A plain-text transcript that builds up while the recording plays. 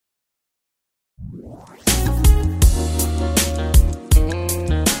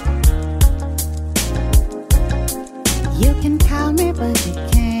can call me, but you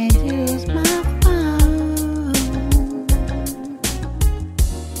can't use my phone.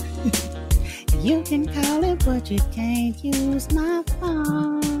 You can call it, but you can't use my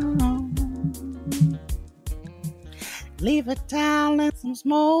phone. Leave a towel and some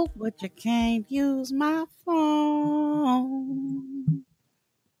smoke, but you can't use my phone.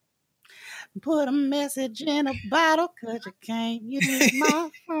 Put a message in a bottle, 'cause you can't use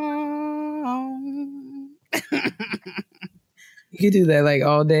my phone. You could do that like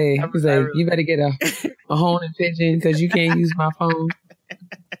all day. He's like, you better get a hone and pigeon because you can't use my phone.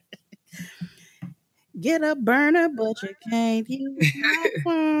 Get a burner, but you can't use my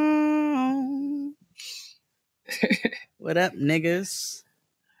phone. What up, niggas?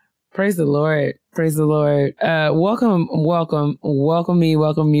 Praise the Lord. Praise the Lord. Welcome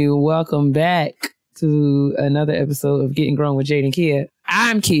you. Welcome back to another episode of Getting Grown with Jade and Kia.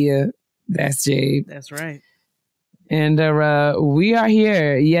 I'm Kia. That's Jade. That's right. And we are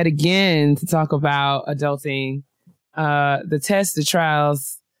here yet again to talk about adulting, the tests, the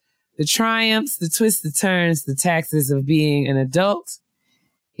trials, the triumphs, the twists, the turns, the taxes of being an adult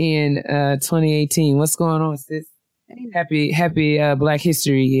in 2018. What's going on, sis? Happy Black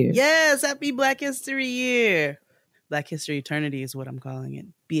History Year. Yes, happy Black History Year. Black History Eternity is what I'm calling it.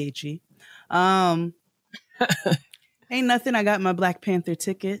 BHE. Ain't nothing. I got my Black Panther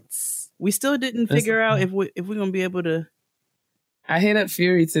tickets. We still didn't figure out if we're going to be able to. I hit up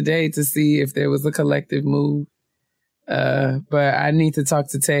Fury today to see if there was a collective move. But I need to talk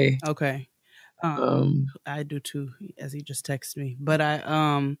to Tay. Okay. I do too, as he just texted me. But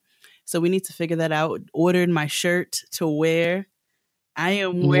so we need to figure that out. Ordered my shirt to wear. I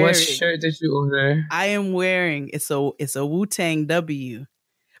am wearing. What shirt did you order? I am wearing. It's a Wu-Tang W,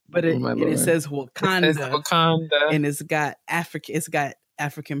 but it says Wakanda. It says Wakanda, and it's got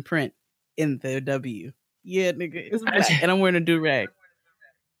African print in the W. Yeah, nigga, it's black, and I'm wearing a do-rag.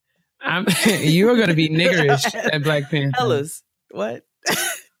 You are gonna be niggerish at Black Panther. Fellas, what?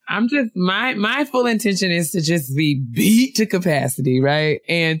 I'm just my full intention is to just be beat to capacity, right?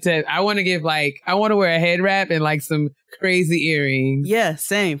 And I want to wear a head wrap and like some crazy earrings. Yeah,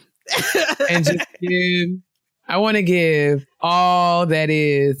 same. And just I want to give all that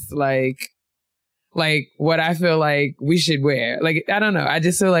is like what I feel like we should wear. Like, I don't know. I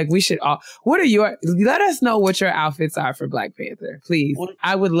just feel like we should all, let us know what your outfits are for Black Panther, please.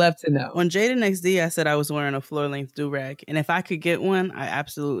 I would love to know. On Jada XD, I said I was wearing a floor length do-rag. And if I could get one, I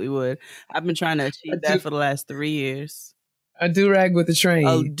absolutely would. I've been trying to achieve that for the last 3 years. A do-rag with a train.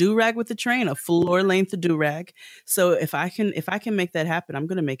 A do-rag with a train, a floor length do-rag. So if I can make that happen, I'm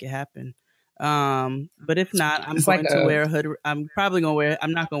going to make it happen. But if not, I'm going to wear a hood. I'm not going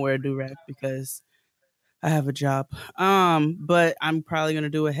to wear a do-rag because I have a job. But I'm probably going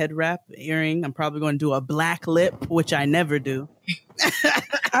to do a head wrap, earring. I'm probably going to do a black lip, which I never do.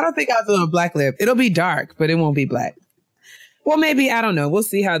 I don't think I'll do a black lip. It'll be dark, but it won't be black. Well, maybe, I don't know. We'll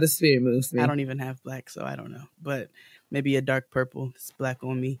see how the spirit moves me. I don't even have black, so I don't know. But maybe a dark purple. It's black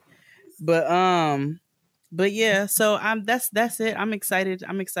on me. But yeah, so that's it. I'm excited.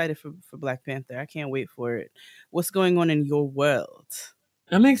 I'm excited for Black Panther. I can't wait for it. What's going on in your world?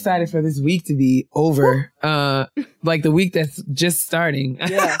 I'm excited for this week to be over. Like the week that's just starting.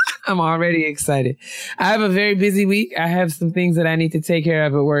 Yeah. I'm already excited. I have a very busy week. I have some things that I need to take care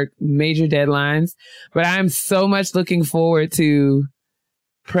of at work, major deadlines, but I'm so much looking forward to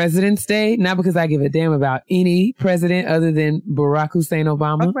President's Day, not because I give a damn about any president other than Barack Hussein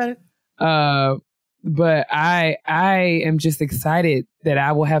Obama. But I am just excited that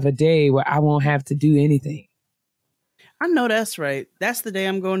I will have a day where I won't have to do anything. I know that's right. That's the day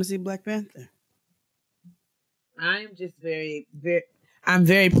I'm going to see Black Panther. I am just I'm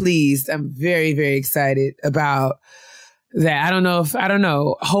very pleased. I'm very, very excited about that. I don't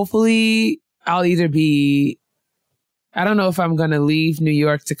know. Hopefully I'll either be, I don't know if I'm going to leave New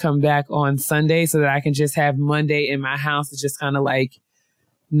York to come back on Sunday so that I can just have Monday in my house to just kind of like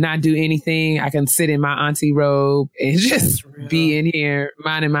not do anything. I can sit in my auntie robe and just be in here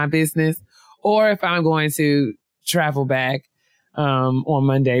minding my business. Or if I'm going to travel back on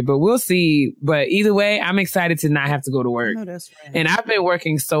Monday, but we'll see. But either way, I'm excited to not have to go to work. No, that's right. And I've been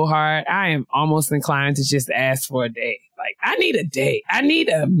working so hard. I am almost inclined to just ask for a day. Like, I need a day. I need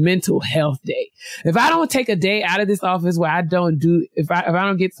a mental health day. If I don't take a day out of this office where if I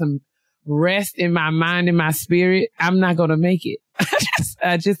don't get some rest in my mind and my spirit, I'm not going to make it.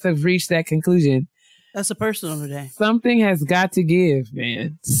 I just have reached that conclusion. That's a personal day. Something has got to give,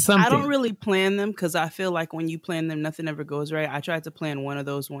 man. Something. I don't really plan them because I feel like when you plan them, nothing ever goes right. I tried to plan one of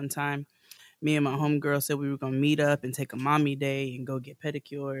those one time. Me and my homegirl said we were going to meet up and take a mommy day and go get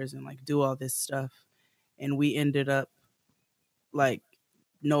pedicures and like do all this stuff. And we ended up like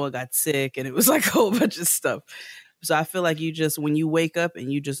Noah got sick and it was like a whole bunch of stuff. So I feel like you just, when you wake up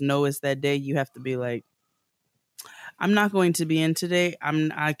and you just know it's that day, you have to be like, I'm not going to be in today.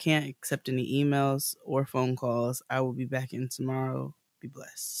 I can't accept any emails or phone calls. I will be back in tomorrow. Be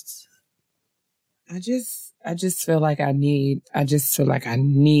blessed. I just feel like I need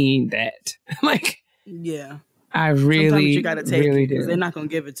that. Like, yeah, I really, sometimes you got to take really it because do. they're not going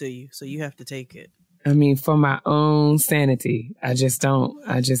to give it to you. So you have to take it. I mean, for my own sanity, I just don't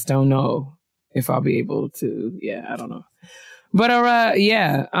know if I'll be able to. Yeah, I don't know. But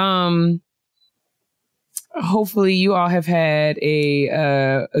yeah. Hopefully you all have had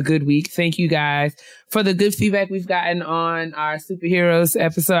a good week. Thank you guys for the good feedback we've gotten on our superheroes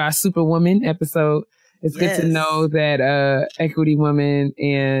episode, our Superwoman episode. It's good to know that Equity Woman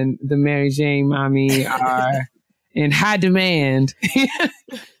and the Mary Jane Mommy are in high demand.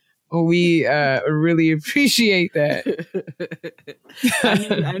 We really appreciate that.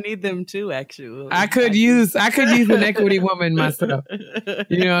 I need them too, actually. I could use an Equity Woman myself.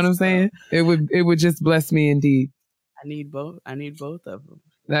 You know what I'm saying? It would just bless me indeed. I need both of them.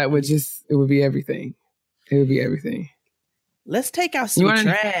 It would be everything. It would be everything. Let's take out some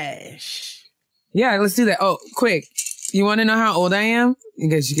trash. Yeah, let's do that. Oh, quick. You want to know how old I am? I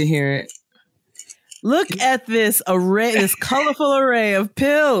guess you can hear it. Look at this array, this colorful array of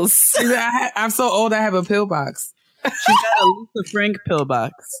pills. I'm so old, I have a pill box. She got a Luther Frank pill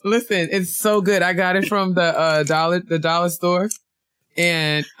box. Listen, it's so good. I got it from the dollar store.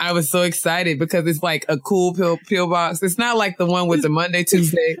 And I was so excited because it's like a cool pill box. It's not like the one with the Monday,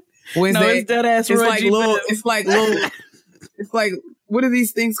 Tuesday, Wednesday. No, it's dead ass. It's like, what are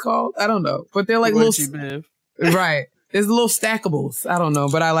these things called? I don't know. But they're like little. Right. There's little stackables. I don't know,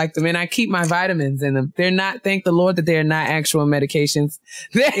 but I like them. And I keep my vitamins in them. They're not, thank the Lord that they're not actual medications.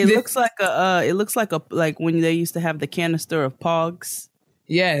 It looks like when they used to have the canister of Pogs.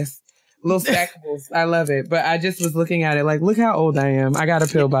 Yes. Little stackables. I love it. But I just was looking at it like, look how old I am. I got a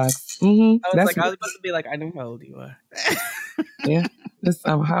pill box. Mm-hmm. I was about to be like, I know how old you are. Yeah. That's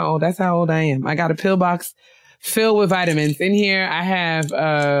how old I am. I got a pill box filled with vitamins. In here, I have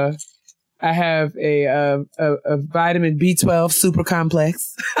a vitamin B12 super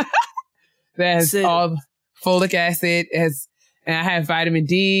complex that has all folic acid. And I have vitamin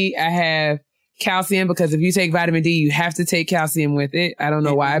D. I have calcium because if you take vitamin D, you have to take calcium with it. I don't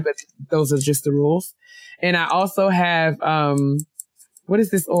know why, but those are just the rules. And I also have what is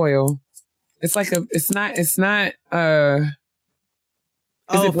this oil? It's like it's not is it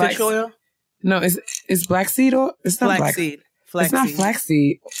fish oil? No, it's black seed oil. It's not flaxseed. It's not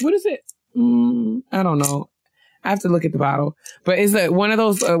flaxseed. What is it? I don't know. I have to look at the bottle, but it's like one of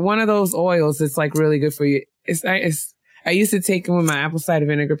those oils that's like really good for you. I used to take them with my apple cider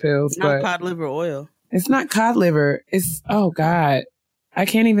vinegar pills, not cod liver oil. It's not cod liver. It's, oh God, I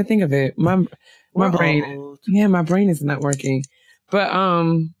can't even think of it. My brain, old. Yeah, my brain is not working. But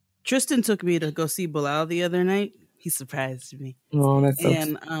Tristan took me to go see Bilal the other night. He surprised me. Oh, that's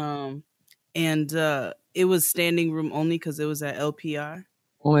so and it was standing room only because it was at LPR.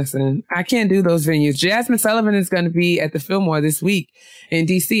 Listen, I can't do those venues. Jasmine Sullivan is going to be at the Fillmore this week in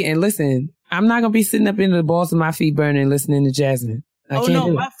DC. And listen, I'm not going to be sitting up in the balls of my feet burning listening to Jasmine.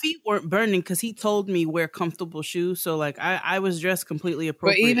 My feet weren't burning because he told me wear comfortable shoes. So like I was dressed completely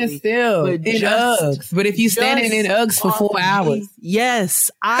appropriately. But even still, in Uggs. But if you standing in Uggs for 4 hours.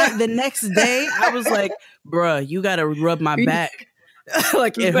 Yes. The next day I was like, bruh, you got to rub my back.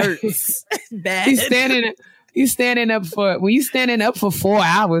 Like it hurts bad. You standing up for 4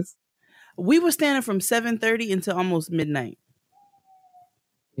 hours. We were standing from 7:30 until almost midnight.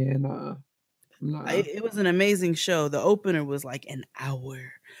 Yeah, nah. It was an amazing show. The opener was like an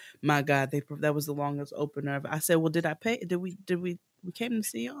hour. My God, that was the longest opener. I said, "Well, did I pay? We came to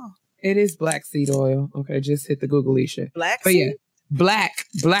see y'all." It is black seed oil. Okay, just hit the Googleisha. Black seed? Yeah,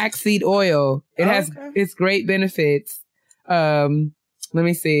 black seed oil. It's great benefits. Let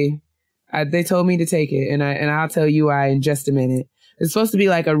me see. They told me to take it, and I'll tell you why in just a minute. It's supposed to be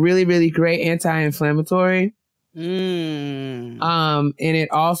like a really, really great anti-inflammatory. And it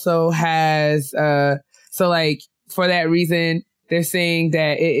also has, so like for that reason, they're saying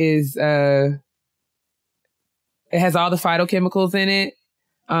that it has all the phytochemicals in it.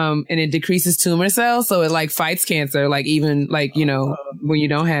 And it decreases tumor cells. So it like fights cancer, like even like, when you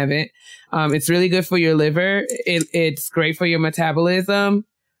don't have it. It's really good for your liver. It's great for your metabolism.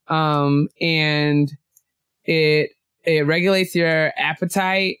 And it regulates your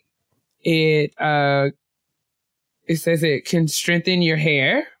appetite. It says it can strengthen your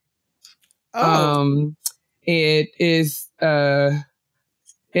hair. It is,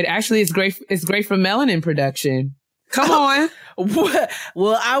 it actually is great. It's great for melanin production Come on.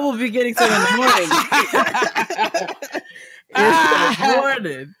 Well, I will be getting some in the morning. It's the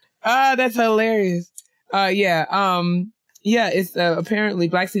morning. That's hilarious. It's apparently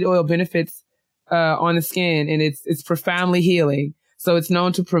black seed oil benefits on the skin, and it's profoundly healing. So it's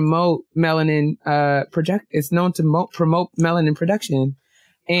known to promote melanin promote melanin production,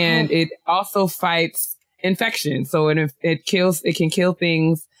 and it also fights infection. So it can kill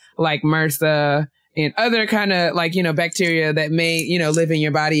things like MRSA and other kind of bacteria that may live in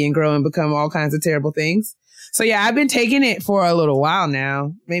your body and grow and become all kinds of terrible things. So yeah, I've been taking it for a little while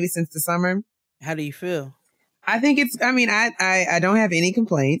now, maybe since the summer. How do you feel? I think I don't have any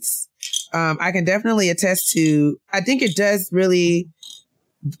complaints. I can definitely attest to, I think it does really,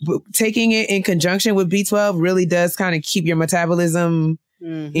 taking it in conjunction with B12 really does kind of keep your metabolism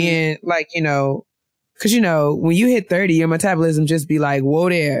in because when you hit 30, your metabolism just be like, whoa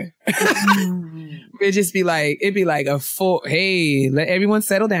there. It'd be like a full, hey, let everyone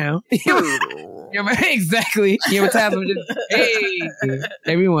settle down. Exactly. Your metabolism just, hey,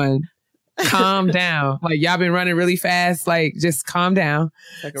 everyone. Calm down. Like, y'all been running really fast. Like, just calm down.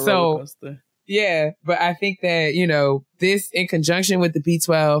 Like a roller coaster. Yeah. But I think that, this in conjunction with the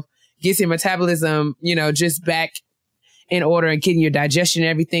B12 gets your metabolism, just back in order and getting your digestion and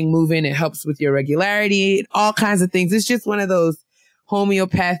everything moving. It helps with your regularity, all kinds of things. It's just one of those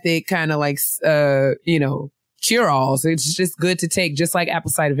homeopathic kind of cure-alls. It's just good to take, just like apple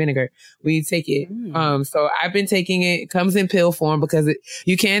cider vinegar when you take it. So I've been taking it. It comes in pill form because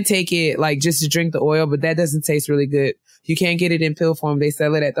you can take it just to drink the oil, but that doesn't taste really good. You can't get it in pill form. They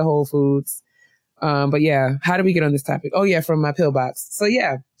sell it at the Whole Foods. But yeah, how do we get on this topic? Oh yeah, from my pill box. So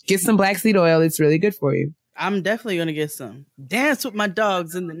yeah, get some black seed oil. It's really good for you. I'm definitely going to get some. Dance with my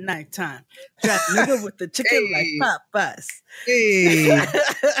dogs in the nighttime. Trap nigga with the chicken like Popeyes. Hey.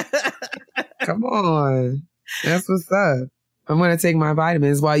 Come on. That's what's up. I'm going to take my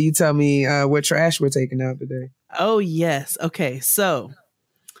vitamins while you tell me what trash we're taking out today. Oh, yes. Okay. So,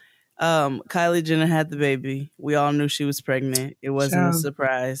 Kylie Jenner had the baby. We all knew she was pregnant. It wasn't a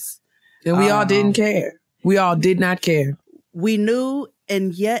surprise. And we all didn't care. We all did not care. We knew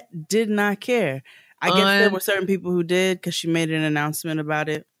and yet did not care. I guess there were certain people who did because she made an announcement about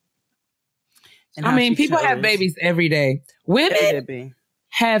it. People have babies every day. Women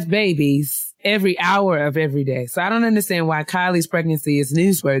have babies every hour of every day. So I don't understand why Kylie's pregnancy is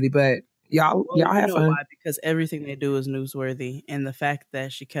newsworthy, but y'all have fun. Why? Because everything they do is newsworthy. And the fact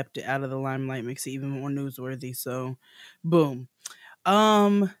that she kept it out of the limelight makes it even more newsworthy. So, boom.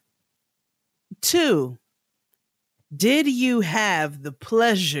 2, did you have the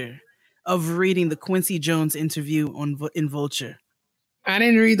pleasure of reading the Quincy Jones interview in Vulture? I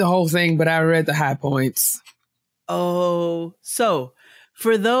didn't read the whole thing, but I read the high points. Oh, so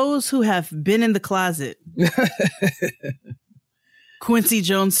for those who have been in the closet, Quincy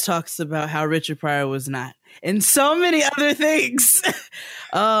Jones talks about how Richard Pryor was not, and so many other things.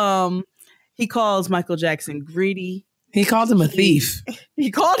 He calls Michael Jackson greedy. He calls him a thief. He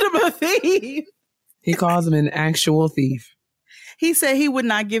called him a thief. He calls him an actual thief. He said he would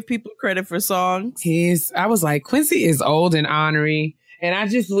not give people credit for songs. I was like, Quincy is old and ornery. And I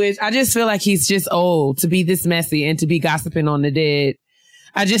just feel like he's just old to be this messy and to be gossiping on the dead.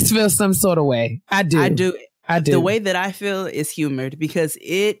 I just feel some sort of way. I do. The way that I feel is humored because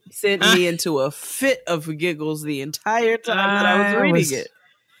it sent me into a fit of giggles the entire time that I was reading it.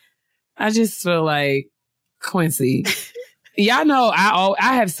 I just feel like Quincy. Y'all know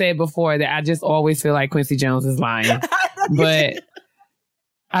I have said before that I just always feel like Quincy Jones is lying. But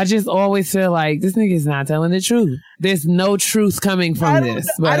I just always feel like this nigga is not telling the truth. There's no truth coming from this.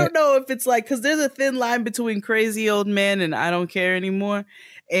 I don't know if it's because there's a thin line between crazy old man and I don't care anymore.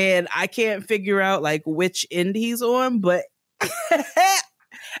 And I can't figure out which end he's on, but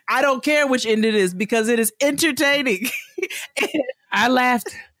I don't care which end it is because it is entertaining. I laughed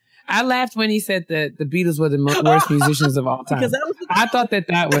when he said that the Beatles were the worst musicians of all time. I thought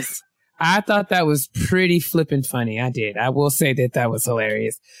that was pretty flippin' funny. I did. I will say that was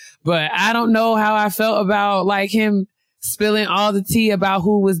hilarious. But I don't know how I felt about him spilling all the tea about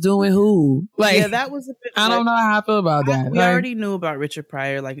who was doing who. That was a bit. I don't know how I feel about that. We already knew about Richard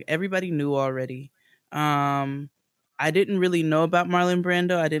Pryor. Everybody knew already. I didn't really know about Marlon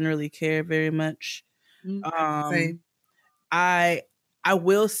Brando. I didn't really care very much. Same. I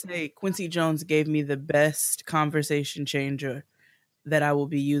will say Quincy Jones gave me the best conversation changer that I will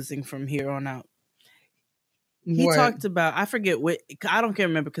be using from here on out. He talked about, I forget what, I don't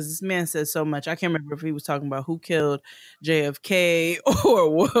remember because this man says so much. I can't remember if he was talking about who killed JFK or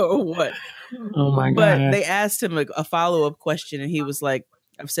what. Oh my God. But they asked him a follow-up question and he was like,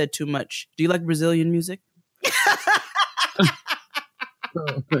 I've said too much. Do you like Brazilian music?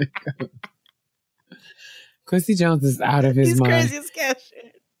 Oh my God. Quincy Jones is out of his mind. He's crazy as cat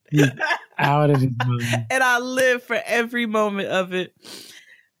shit. He's out of his mind. And I live for every moment of it.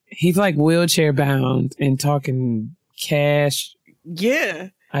 He's like wheelchair bound and talking cash. Yeah.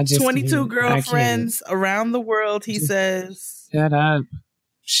 22 girlfriends around the world, he says.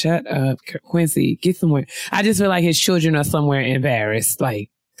 Shut up, Quincy. Get somewhere. I just feel like his children are somewhere embarrassed. Like,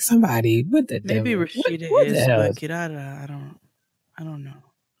 somebody, what the Maybe devil? Rashida what is, but Kirara, I don't know.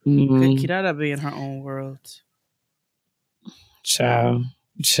 Mm-hmm. Could Kirara be in her own world? Child,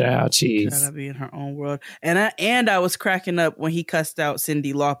 cheese. Kirara be in her own world. And I was cracking up when he cussed out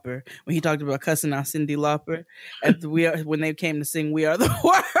Cyndi Lauper, when he talked about cussing out Cyndi Lauper when they came to sing "We Are the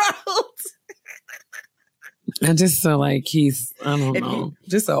World." I just feel like he's, I don't know,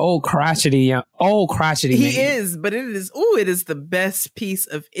 just an old crotchety man. He is, but it is the best piece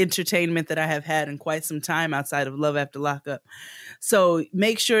of entertainment that I have had in quite some time outside of Love After Lockup. So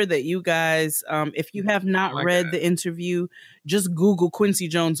make sure that you guys, if you have not read the interview, just Google Quincy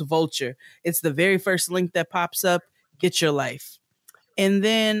Jones Vulture. It's the very first link that pops up. Get your life. And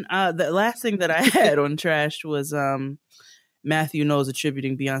then the last thing that I had on Trash was Matthew Knowles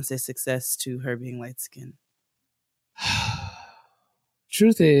attributing Beyonce's success to her being light-skinned.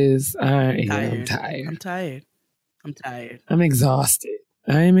 Truth is, I am tired. I'm tired. I'm exhausted.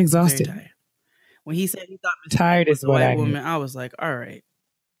 I am exhausted. Very tired. When he said he thought Miss tired is a white woman, I was like, all right,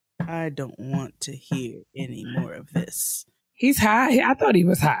 I don't want to hear any more of this. He's high. I thought he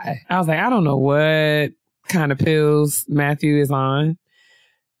was high. I was like, I don't know what kind of pills Matthew is on.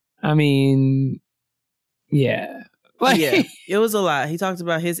 I mean, yeah. Yeah, it was a lot. He talked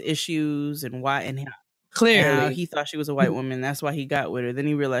about his issues and why, and clearly he thought she was a white woman. That's why he got with her. Then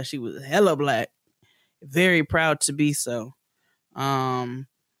he realized she was hella black. Very proud to be so.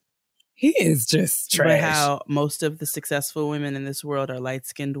 He is just trash. But how most of the successful women in this world are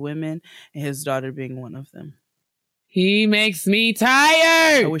light-skinned women, and his daughter being one of them. He makes me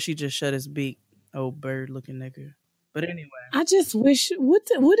tired. I wish he just shut his beak. Oh, bird-looking nigga. But anyway. I just wish,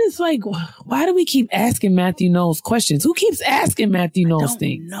 what is like, why do we keep asking Matthew Knowles questions? Who keeps asking Matthew Knowles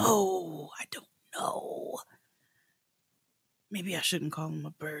things? I don't know. Maybe I shouldn't call him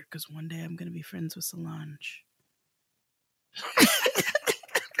a bird because one day I'm going to be friends with Solange.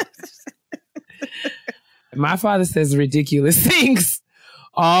 My father says ridiculous things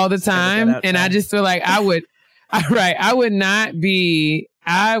all the time. And I just feel like I would not be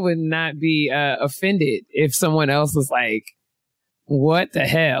offended if someone else was like, what the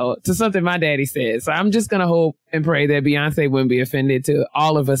hell, to something my daddy said. So I'm just going to hope and pray that Beyonce wouldn't be offended to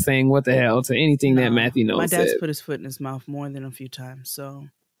all of us saying what the hell to anything that Matthew Knowles said. My dad's put his foot in his mouth more than a few times. So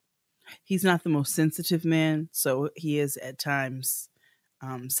he's not the most sensitive man. So he is at times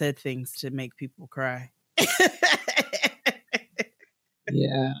said things to make people cry.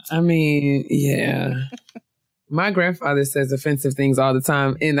 Yeah. I mean, yeah. My grandfather says offensive things all the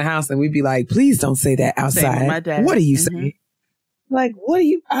time in the house, and we'd be like, please don't say that outside. My dad. What do you say? Like,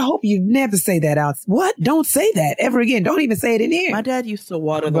 I hope you never say that out. What? Don't say that ever again. Don't even say it in here. My dad used to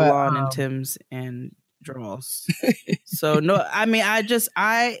water the lawn in Tim's and draws. So no, I mean, I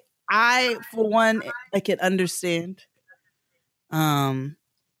for one, I can understand.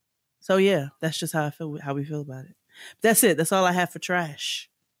 So yeah, that's just how we feel about it. That's it. That's all I have for Trash.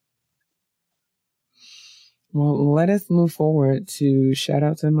 Well, let us move forward to shout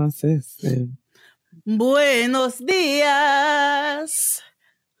out to my sis. Then. Buenos dias,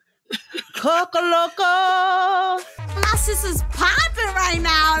 Coco Loco. My sister's popping right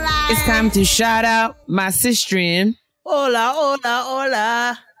now. Like. It's time to shout out my sister. Hola, hola,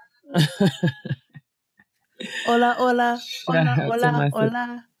 hola. Hola, hola, hola,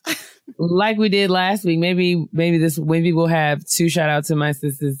 hola. Like we did last week, maybe we'll have 2 shout out to my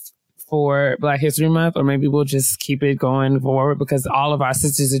sisters for Black History Month, or maybe we'll just keep it going forward because all of our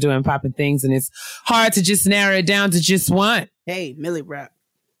sisters are doing popping things and it's hard to just narrow it down to just one. Hey, Millie Rap.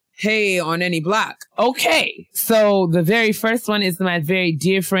 Hey, on any block. Okay, so the very first one is my very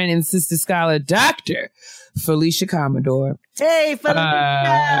dear friend and sister scholar, Dr. Felicia Commodore. Hey,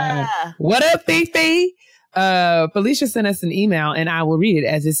 Felicia! What up, Fifi? Felicia sent us an email and I will read it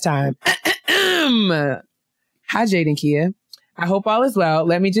as it's time. Hi, Jade and Kia. I hope all is well.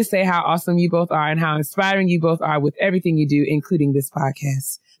 Let me just say how awesome you both are and how inspiring you both are with everything you do, including this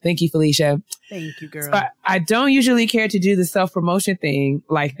podcast. Thank you, Felicia. Thank you, girl. So I don't usually care to do the self-promotion thing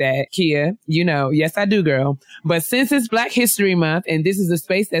like that, Kia. You know, yes, I do, girl. But since it's Black History Month and this is a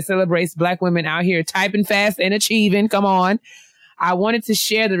space that celebrates Black women out here typing fast and achieving, come on, I wanted to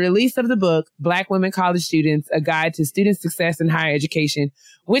share the release of the book, Black Women College Students, A Guide to Student Success in Higher Education,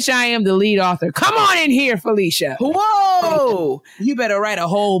 which I am the lead author. Come on in here, Felicia. Whoa! You better write a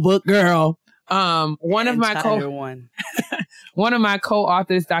whole book, girl. One of my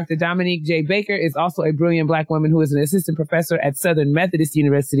co-authors, Dr. Dominique J. Baker, is also a brilliant Black woman who is an assistant professor at Southern Methodist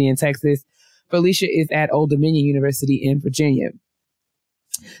University in Texas. Felicia is at Old Dominion University in Virginia.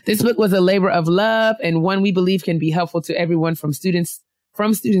 This book was a labor of love and one we believe can be helpful to everyone from students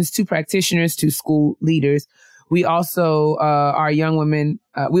to practitioners to school leaders. We also are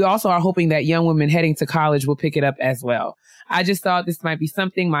hoping that young women heading to college will pick it up as well. I just thought this might be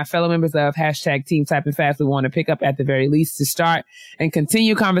something my fellow members of #Team Typing Fast would want to pick up at the very least to start and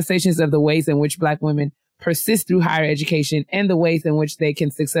continue conversations of the ways in which Black women persist through higher education and the ways in which they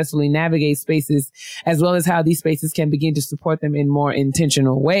can successfully navigate spaces, as well as how these spaces can begin to support them in more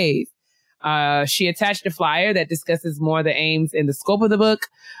intentional ways. She attached a flyer that discusses more the aims and the scope of the book.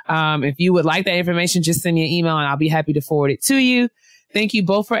 If you would like that information, just send me an email and I'll be happy to forward it to you. Thank you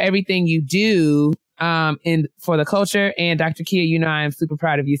both for everything you do for the culture. And Dr. Kia, you know I am super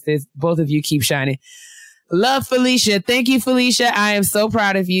proud of you, sis. Both of you keep shining. Love, Felicia. Thank you, Felicia. I am so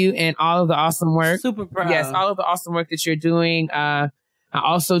proud of you and all of the awesome work. Super proud. Yes, all of the awesome work that you're doing.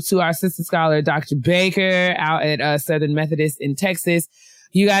 Also to our sister scholar, Dr. Baker, out at Southern Methodist in Texas.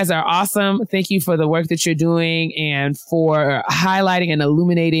 You guys are awesome. Thank you for the work that you're doing and for highlighting and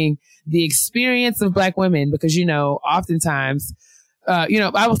illuminating the experience of Black women. Because, oftentimes, I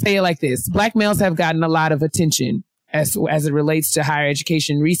will say it like this. Black males have gotten a lot of attention as it relates to higher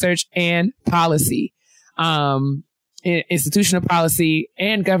education research and policy. Institutional policy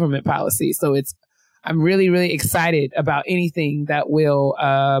and government policy. So I'm really, really excited about anything that will,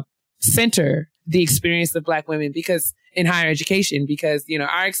 center the experience of Black women in higher education, because,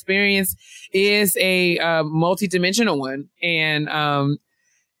 our experience is a, multidimensional one. And,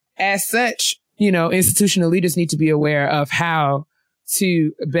 as such, institutional leaders need to be aware of how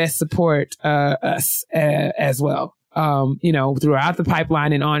to best support, us, as well, throughout the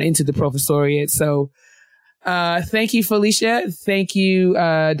pipeline and on into the professoriate. So, thank you, Felicia. Thank you,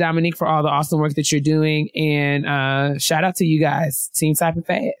 Dominique, for all the awesome work that you're doing. And shout out to you guys. Team Typing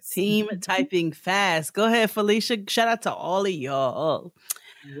Fast. Team Typing Fast. Go ahead, Felicia. Shout out to all of y'all.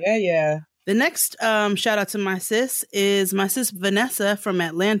 Yeah. The next shout out to my sis is my sis Vanessa from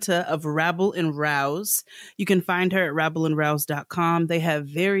Atlanta of Rabble and Rouse. You can find her at rabbleandrouse.com. They have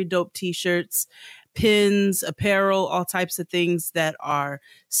very dope t-shirts, pins, apparel, all types of things that are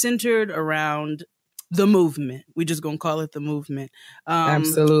centered around the movement. We just gonna call it the movement.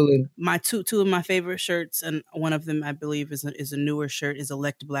 Absolutely. My two of my favorite shirts, and one of them I believe is a newer shirt, is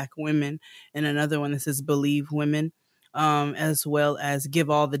Elect Black Women, and another one that says Believe Women, as well as Give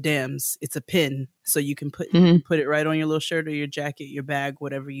All the Dams. It's a pin, so you can put it right on your little shirt or your jacket, your bag,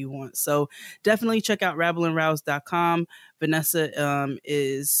 whatever you want. So definitely check out rabbleandrouse.com. Vanessa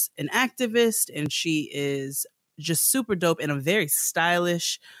is an activist, and she is just super dope and a very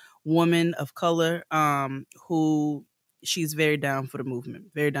stylish woman of color, who she's very down for the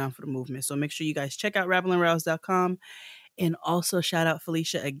movement. So make sure you guys check out rabbleandrouse.com, and also shout out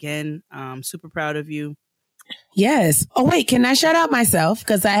Felicia again. Super proud of you. Yes. Oh wait, can I shout out myself?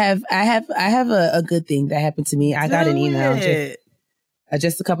 Because I have a good thing that happened to me. I got an email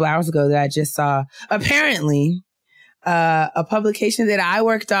just a couple hours ago that I just saw. Apparently, a publication that I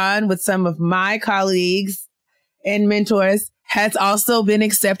worked on with some of my colleagues and mentors has also been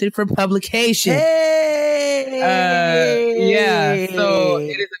accepted for publication. Hey! So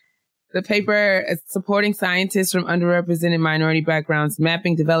it is the paper is supporting scientists from underrepresented minority backgrounds,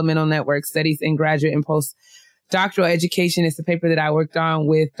 mapping developmental network studies in graduate and postdoctoral education. It's the paper that I worked on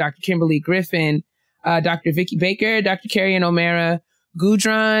with Dr. Kimberly Griffin, Dr. Vicky Baker, Dr. Carrie Ann O'Mara,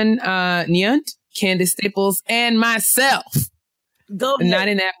 Gudrun Nyunt, Candace Staples, and myself. Not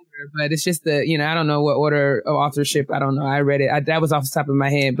in that order, but it's just I don't know what order of authorship. I don't know. I read it. That was off the top of my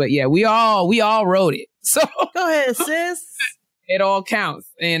head, but yeah, we all wrote it. So go ahead, sis. It all counts.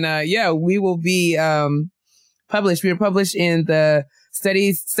 And we will be published. We were published in the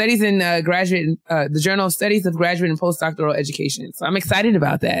studies in the Journal of Studies of Graduate and Postdoctoral Education. So I'm excited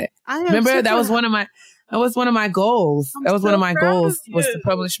about that. Remember, that was one of my goals. One of my goals was to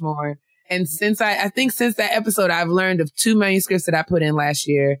publish more. And since I think since that episode, I've learned of 2 manuscripts that I put in last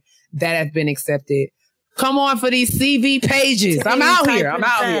year that have been accepted. Come on for these CV pages. I'm out here.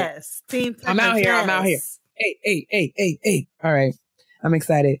 Hey. All right. I'm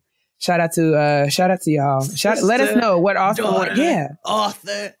excited. Shout out to y'all. Let us know what author.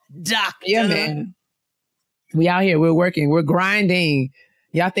 Author, doctor. Yeah, man. We out here. We're working. We're grinding.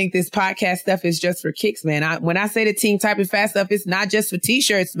 Y'all think this podcast stuff is just for kicks, man. When I say the Team Typing Fast stuff, it's not just for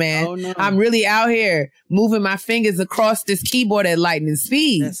t-shirts, man. Oh, no. I'm really out here moving my fingers across this keyboard at lightning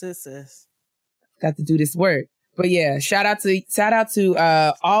speed. That's it, sis. Got to do this work. But yeah, shout out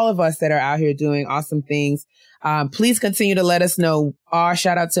to all of us that are out here doing awesome things. Please continue to let us know. Our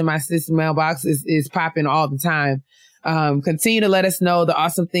shout out to my sister mailbox is popping all the time. Continue to let us know the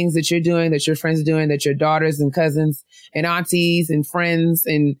awesome things that you're doing, that your friends are doing, that your daughters and cousins and aunties and friends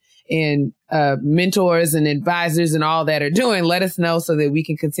and mentors and advisors and all that are doing. Let us know so that we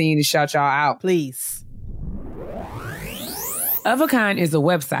can continue to shout y'all out. Please. Of a Kind is a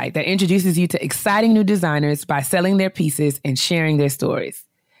website that introduces you to exciting new designers by selling their pieces and sharing their stories.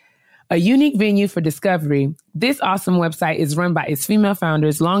 A unique venue for discovery, this awesome website is run by its female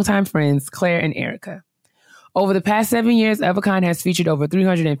founders, longtime friends, Claire and Erica. Over the past 7 years, Of a Kind has featured over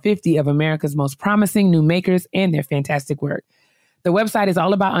 350 of America's most promising new makers and their fantastic work. The website is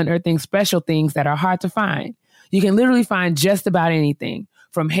all about unearthing special things that are hard to find. You can literally find just about anything,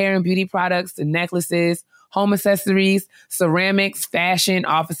 from hair and beauty products to necklaces, home accessories, ceramics, fashion,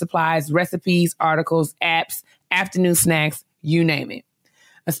 office supplies, recipes, articles, apps, afternoon snacks, you name it.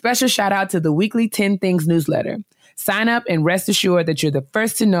 A special shout out to the weekly 10 Things newsletter. Sign up and rest assured that you're the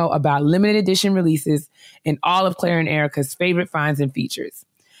first to know about limited edition releases and all of Claire and Erica's favorite finds and features.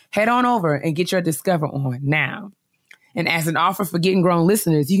 Head on over and get your Discover on now. And as an offer for Getting Grown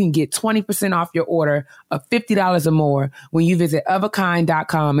listeners, you can get 20% off your order of $50 or more when you visit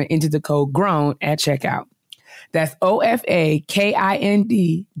ofakind.com and enter the code GROWN at checkout. That's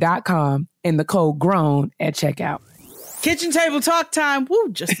OFAKIND.com and the code GROWN at checkout. Kitchen table talk time. Woo,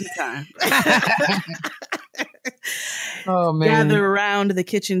 just in time. Oh, man. Gather around the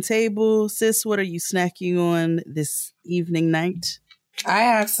kitchen table. Sis, what are you snacking on this evening night? I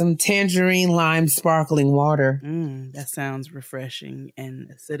have some tangerine lime sparkling water. That sounds refreshing and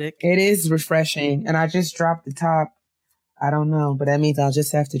acidic. It is refreshing. And I just dropped the top. I don't know, but that means I'll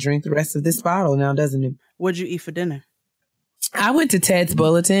just have to drink the rest of this bottle now, doesn't it? What'd you eat for dinner? I went to Ted's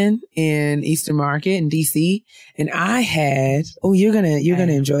Bulletin in Eastern Market in DC, and I had, you're gonna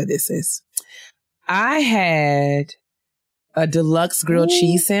enjoy this, sis. I had a deluxe grilled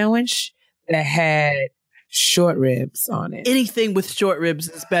cheese sandwich that had short ribs on it. Anything with short ribs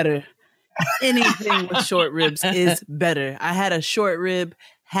is better. Anything with short ribs is better. I had a short rib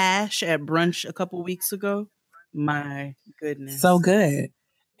hash at brunch a couple weeks ago. My goodness. So good.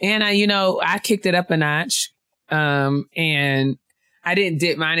 And I kicked it up a notch. And I didn't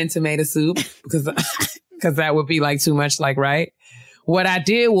dip mine in tomato soup because that would be like too much, right? What I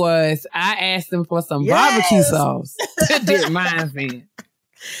did was I asked them for some barbecue sauce to dip mine in.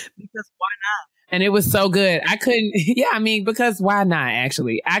 Because why not? And it was so good. I couldn't, because why not,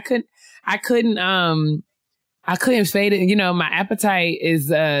 actually? I couldn't fade it. My appetite is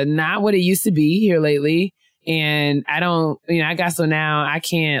not what it used to be here lately. And I don't, so now I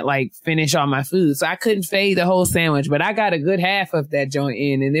can't finish all my food. So I couldn't fade the whole sandwich, but I got a good half of that joint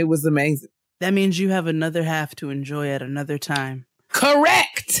in and it was amazing. That means you have another half to enjoy at another time.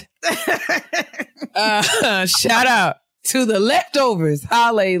 Correct. Shout out to the leftovers.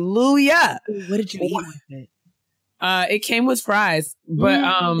 Hallelujah. What did you eat with it? It came with fries, but,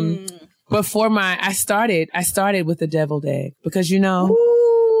 before I started with the deviled egg because,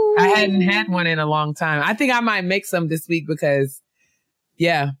 I hadn't had one in a long time. I think I might make some this week because,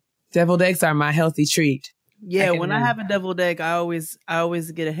 deviled eggs are my healthy treat. Yeah, when I have a deviled egg, I always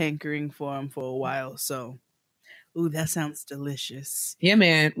get a hankering for them for a while. So, that sounds delicious. Yeah,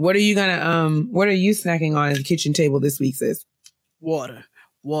 man. What are you snacking on at the kitchen table this week, sis? Water.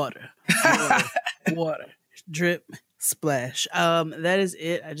 Drip, splash. That is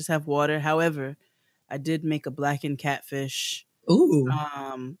it. I just have water. However, I did make a blackened catfish. Ooh.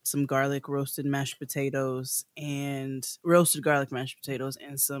 Some roasted garlic mashed potatoes and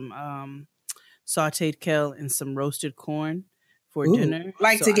some sauteed kale and some roasted corn for dinner.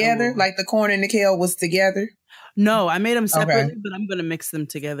 Together? Like the corn and the kale was together? No, I made them separately, but I'm going to mix them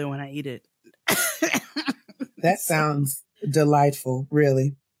together when I eat it. That sounds delightful,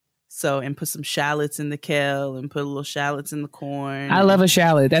 really. So, and put some shallots in the kale and put a little shallots in the corn. I love a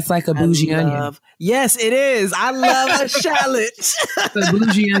shallot. That's like a bougie onion. Yes, it is. I love a shallot. It's a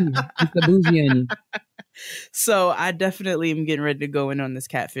bougie onion. It's a bougie onion. So I definitely am getting ready to go in on this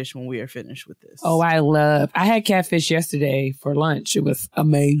catfish when we are finished with this. Oh, I had catfish yesterday for lunch. It was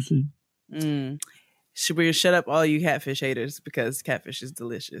amazing. Should we shut up all you catfish haters because catfish is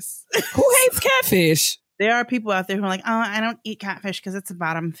delicious? Who hates catfish? There are people out there who are like, I don't eat catfish because it's a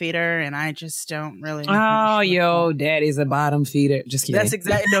bottom feeder and I just don't really. Oh, yo, daddy's a bottom feeder. Just kidding. That's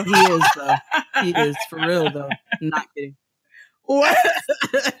exactly. No, he is, though. He is, for real, though. Not kidding.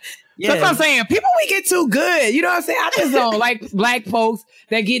 What? Yeah. That's what I'm saying. People, we get too good. You know what I'm saying? I just don't like black folks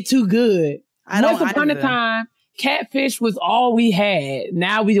that get too good. Once upon a time, catfish was all we had.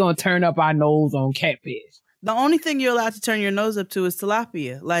 Now we gonna turn up our nose on catfish. The only thing you're allowed to turn your nose up to is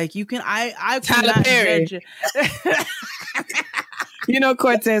tilapia. Like you can, I Tyler Perry. You know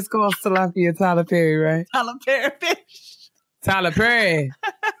Cortez calls tilapia Tyler Perry, right? Tyler Perry fish. Tyler Perry.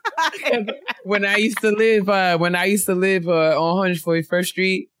 When I used to live on 141st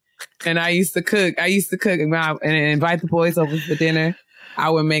Street, and I used to cook and invite the boys over for dinner. I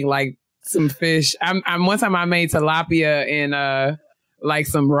would make like some fish. One time I made tilapia and like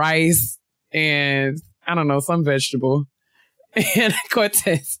some rice and I don't know, some vegetable. And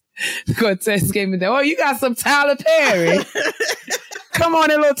Cortez gave me that. Oh, you got some Tyler Perry. Come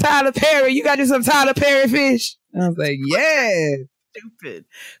on in, little Tyler Perry. You got you some Tyler Perry fish. I was like, yeah. Stupid.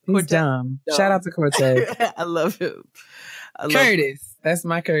 He's dumb. Shout out to Cortez. I love him. Curtis. That's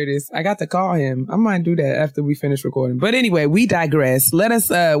my Curtis. I got to call him. I might do that after we finish recording. But anyway, we digress. Let us,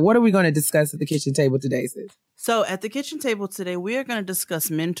 what are we going to discuss at the kitchen table today, sis? So at the kitchen table today, we are going to discuss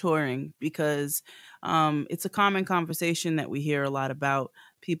mentoring because it's a common conversation that we hear a lot about.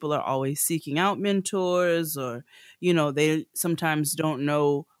 People are always seeking out mentors or, you know, they sometimes don't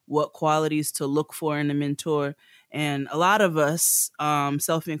know what qualities to look for in a mentor. And a lot of us,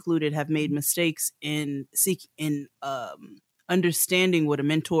 self-included, have made mistakes in understanding what a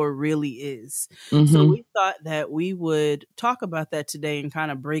mentor really is. Mm-hmm. So we thought that we would talk about that today and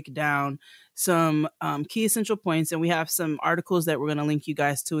kind of break down some key essential points. And we have some articles that we're going to link you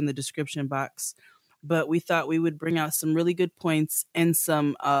guys to in the description box. But we thought we would bring out some really good points and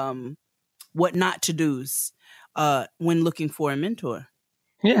some what not to do's when looking for a mentor.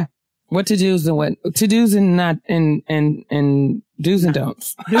 Yeah. What to do's and what to do's and not and do's and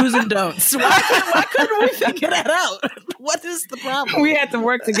don'ts. Do's and don'ts. Why couldn't we figure that out? What is the problem? We had to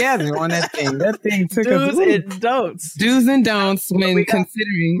work together on that thing. That thing took us. Do's and don'ts. Do's and don'ts when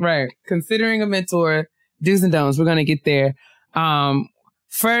considering a mentor. Do's and don'ts. We're gonna get there.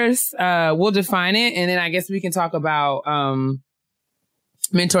 First, we'll define it, and then I guess we can talk about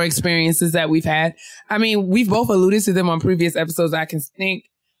mentor experiences that we've had. I mean, we've both alluded to them on previous episodes. I can think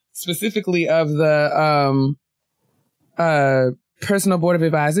specifically of the personal board of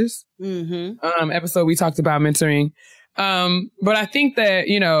advisors episode. We talked about mentoring, but I think that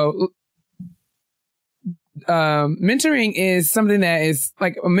mentoring is something that is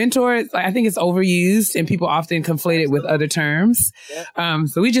like a mentor. I think it's overused and people often conflate it with other terms. Yep.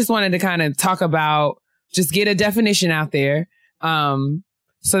 So we just wanted to kind of talk about, just get a definition out there,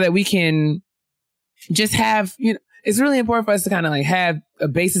 so that we can just have, it's really important for us to kind of like have a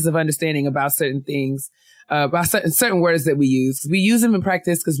basis of understanding about certain things, about certain words that we use. We use them in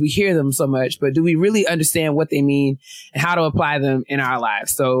practice because we hear them so much, but do we really understand what they mean and how to apply them in our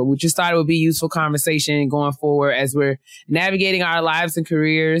lives? So we just thought it would be useful conversation going forward as we're navigating our lives and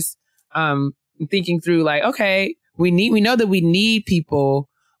careers, thinking through like, okay, we know that we need people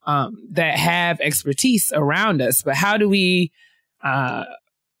that have expertise around us, but how do we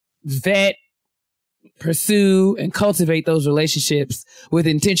vet, pursue, and cultivate those relationships with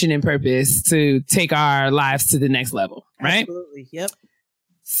intention and purpose to take our lives to the next level, right? Absolutely. Yep.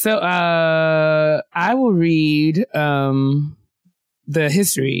 So I will read the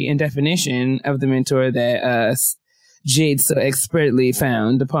history and definition of the mentor that Jade so expertly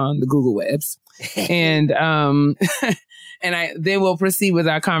found upon the Google webs. And then we'll proceed with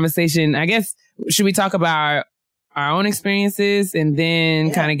our conversation. I guess, should we talk about our own experiences and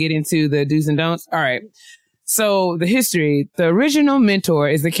then kind of get into the do's and don'ts? All right. So the history, the original mentor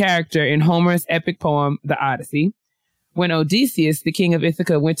is a character in Homer's epic poem, The Odyssey. When Odysseus, the king of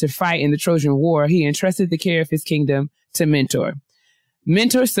Ithaca, went to fight in the Trojan War, he entrusted the care of his kingdom to Mentor.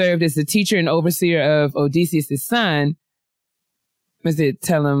 Mentor served as the teacher and overseer of Odysseus' son. Was it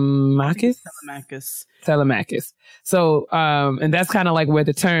Telemachus? Telemachus. So, and that's kind of like where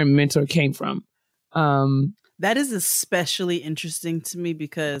the term mentor came from. That is especially interesting to me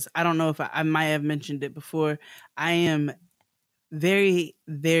because I don't know if I might have mentioned it before. I am very,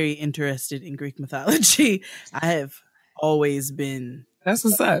 very interested in Greek mythology. I have always been. That's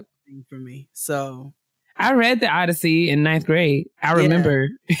what's up for me. So I read the Odyssey in 9th grade. I remember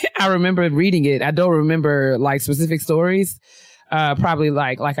reading it. I don't remember like specific stories, probably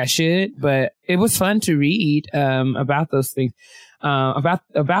like I should, but it was fun to read about those things,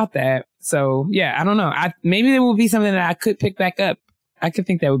 about that. So yeah, I don't know. Maybe there will be something that I could pick back up. I could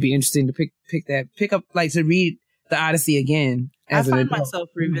think that would be interesting to pick up, like to read the Odyssey again. I find myself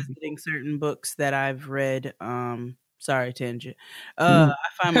revisiting certain books that I've read. Sorry, tangent. I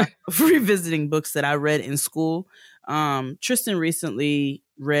find myself revisiting books that I read in school Tristan recently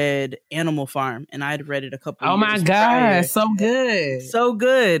read Animal Farm, and I'd read it a couple years my God, prior. So good. So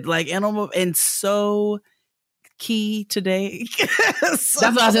good. Like Animal, and so key today. That's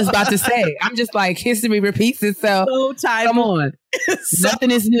what I was just about to say. I'm just like, history repeats itself. So tired. Come on.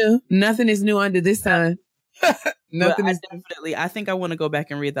 Nothing is new. Nothing is new under this sun. Nothing is definitely. I think I want to go back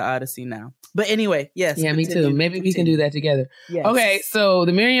and read the Odyssey now. But anyway, yes. Yeah, me too. Maybe we can do that together. Yes. Okay, so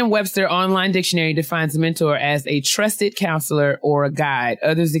the Merriam-Webster Online Dictionary defines a mentor as a trusted counselor or a guide.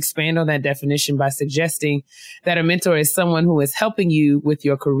 Others expand on that definition by suggesting that a mentor is someone who is helping you with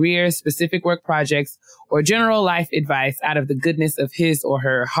your career, specific work projects, or general life advice out of the goodness of his or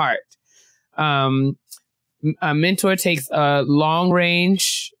her heart. A mentor takes a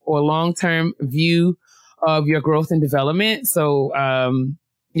long-range or long-term view of your growth and development. So,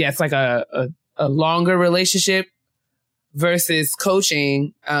 it's like a longer relationship versus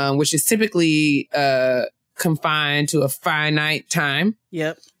coaching, which is typically confined to a finite time.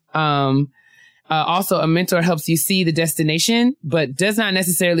 Yep. Also, a mentor helps you see the destination, but does not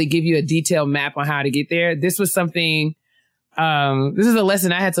necessarily give you a detailed map on how to get there. This was something, this is a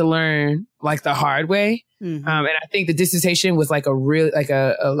lesson I had to learn like the hard way. Mm-hmm. And I think the dissertation was like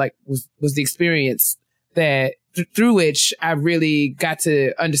was the experience that through which I really got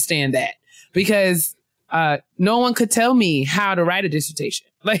to understand that, because no one could tell me how to write a dissertation.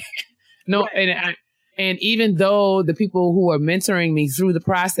 Like no, right. And even though the people who were mentoring me through the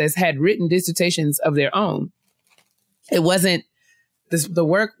process had written dissertations of their own, it wasn't the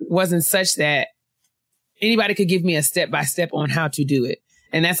work wasn't such that anybody could give me a step-by-step on how to do it.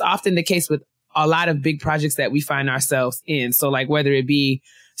 And that's often the case with a lot of big projects that we find ourselves in. So like whether it be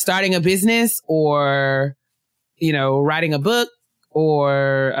starting a business or, writing a book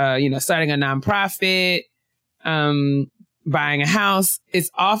or, starting a nonprofit, buying a house, it's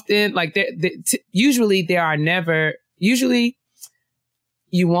often like usually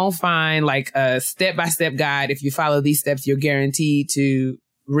you won't find like a step-by-step guide. If you follow these steps, you're guaranteed to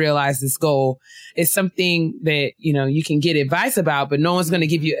realize this goal. It's something that, you can get advice about, but no one's going to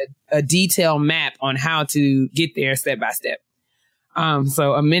give you a detailed map on how to get there step by step.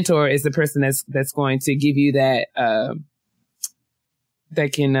 So a mentor is the person that's going to give you that,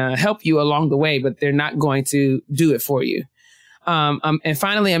 that can help you along the way, but they're not going to do it for you. And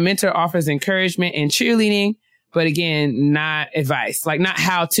finally, a mentor offers encouragement and cheerleading, but again, not advice, like not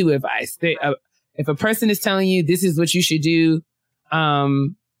how to advice. If a person is telling you this is what you should do,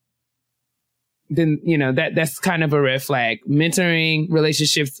 then, that's kind of a red flag. Mentoring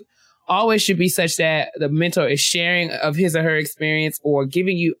relationships always should be such that the mentor is sharing of his or her experience or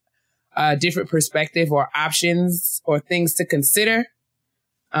giving you a different perspective or options or things to consider,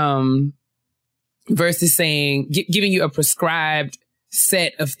 versus saying, giving you a prescribed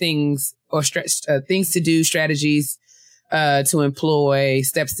set of things or things to do, strategies, to employ,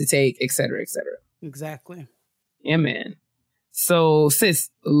 steps to take, et cetera, et cetera. Exactly. Yeah, man. So sis,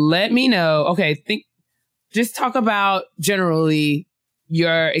 let me know. Okay. Just talk about generally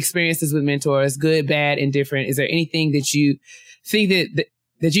your experiences with mentors, good, bad, indifferent. Is there anything that you think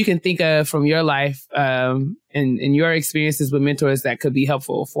that you can think of from your life, and your experiences with mentors that could be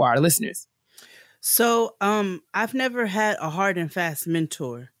helpful for our listeners? So, I've never had a hard and fast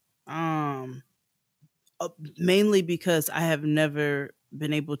mentor, mainly because I have never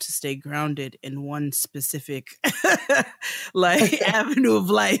been able to stay grounded in one specific avenue of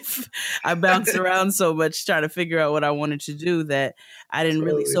life. I bounced around so much trying to figure out what I wanted to do that I didn't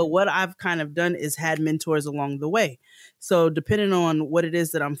really. So what I've kind of done is had mentors along the way. So depending on what it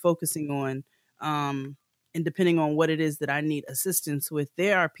is that I'm focusing on, and depending on what it is that I need assistance with,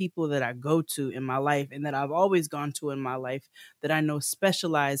 there are people that I go to in my life and that I've always gone to in my life that I know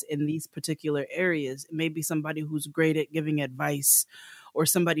specialize in these particular areas. Maybe somebody who's great at giving advice, or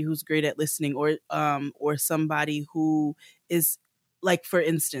somebody who's great at listening, or somebody who is, like, for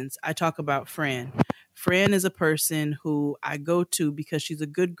instance, I talk about Fran. Fran is a person who I go to because she's a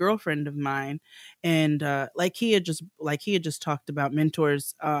good girlfriend of mine. And like he had just talked about,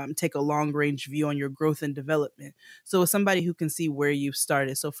 mentors take a long range view on your growth and development. So it's somebody who can see where you've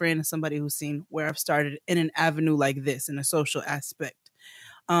started. So Fran is somebody who's seen where I've started in an avenue like this, in a social aspect.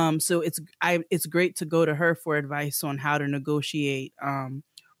 So it's great to go to her for advice on how to negotiate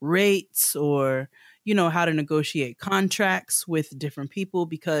rates, or how to negotiate contracts with different people,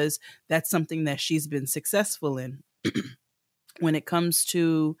 because that's something that she's been successful in. When it comes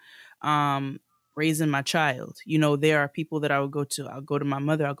to raising my child, there are people that I will go to. I'll go to my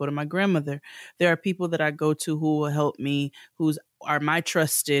mother. I'll go to my grandmother. There are people that I go to who will help me, are my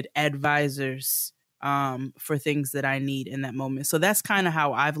trusted advisors for things that I need in that moment. So that's kind of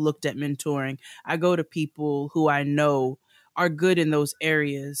how I've looked at mentoring. I go to people who I know are good in those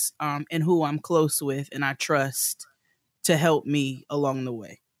areas, and who I'm close with and I trust to help me along the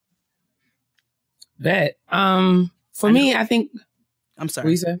way. Bet. For me, I think. I'm sorry.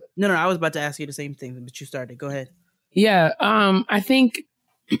 What you said? No, I was about to ask you the same thing, but you started. Go ahead. Yeah. I think.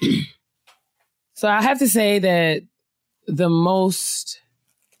 So I have to say that the most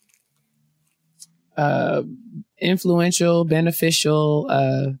influential,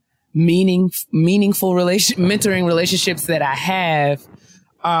 beneficial, meaningful mentoring relationships that I have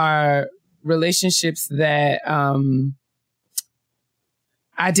are relationships that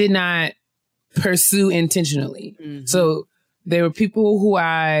I did not pursue intentionally. Mm-hmm. So there were people who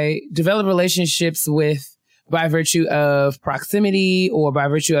I developed relationships with by virtue of proximity or by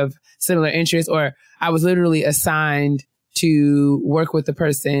virtue of similar interests, or I was literally assigned to work with the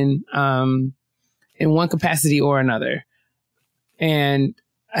person in one capacity or another. And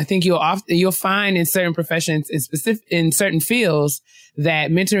I think you'll find in certain professions, in certain fields,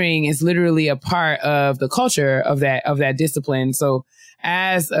 that mentoring is literally a part of the culture of that discipline. So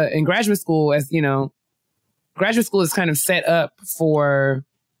as in graduate school, as you know, graduate school is kind of set up for,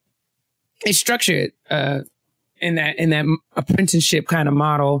 it's structured in that apprenticeship kind of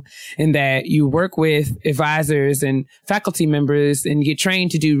model, in that you work with advisors and faculty members and get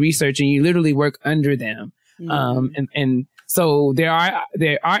trained to do research, and you literally work under them. Mm-hmm. And so there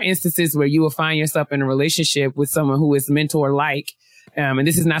are instances where you will find yourself in a relationship with someone who is mentor-like. And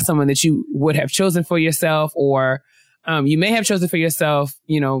this is not someone that you would have chosen for yourself, or you may have chosen for yourself,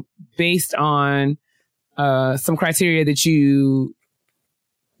 based on some criteria that you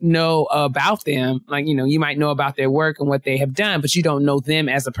know about them. Like, you might know about their work and what they have done, but you don't know them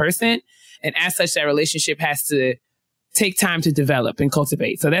as a person. And as such, that relationship has to take time to develop and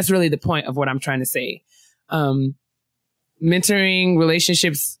cultivate. So that's really the point of what I'm trying to say. Mentoring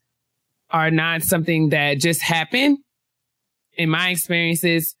relationships are not something that just happen. In my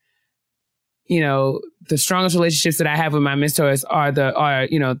experiences, the strongest relationships that I have with my mentors are those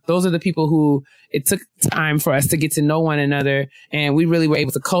are the people who it took time for us to get to know one another. And we really were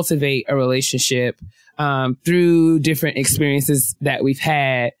able to cultivate a relationship, through different experiences that we've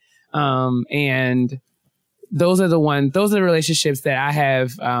had. And those are the relationships that I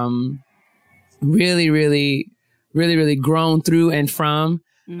have, really, really, really, really grown through and from.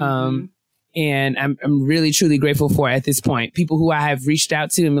 Mm-hmm. And I'm really, truly grateful for at this point. People who I have reached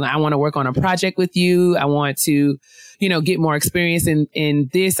out to and like, I want to work on a project with you. I want to, get more experience in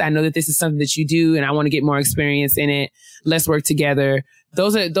this. I know that this is something that you do and I want to get more experience in it. Let's work together.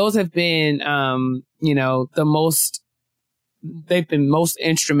 Those have been, they've been most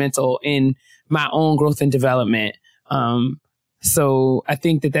instrumental in my own growth and development. So I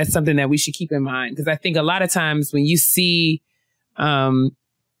think that that's something that we should keep in mind, because I think a lot of times when you see someone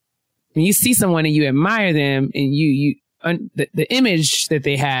and you admire them and the image that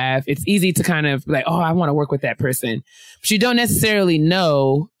they have, it's easy to kind of like, oh, I want to work with that person. But you don't necessarily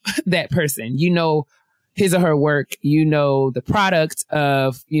know that person. You know his or her work, the product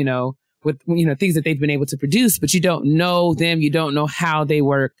of, things that they've been able to produce, but you don't know them. You don't know how they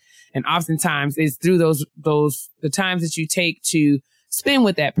work. And oftentimes it's through the times that you take to spend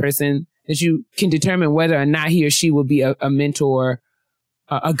with that person that you can determine whether or not he or she will be a mentor,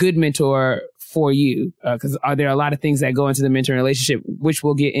 a good mentor for you. Because there are a lot of things that go into the mentoring relationship, which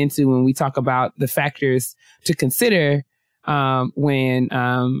we'll get into when we talk about the factors to consider when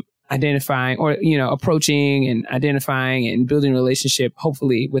identifying or, approaching and identifying and building a relationship,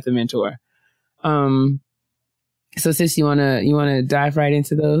 hopefully with a mentor. So sis, you wanna dive right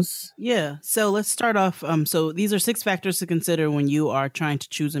into those? Yeah. So let's start off. So these are 6 factors to consider when you are trying to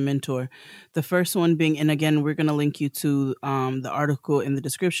choose a mentor. The first one being, and again, we're going to link you to the article in the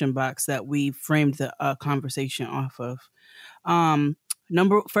description box that we framed the conversation off of.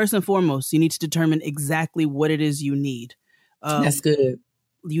 First and foremost, you need to determine exactly what it is you need. That's good.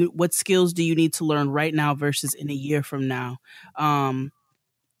 What skills do you need to learn right now versus in a year from now? I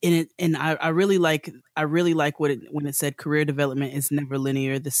really like when it said career development is never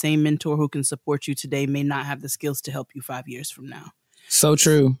linear. The same mentor who can support you today may not have the skills to help you 5 years from now. So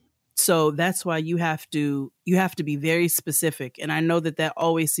true. So that's why you have to be very specific. And I know that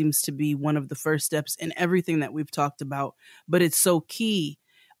always seems to be one of the first steps in everything that we've talked about, but it's so key.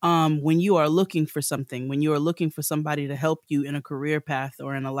 When you are looking for something, when you are looking for somebody to help you in a career path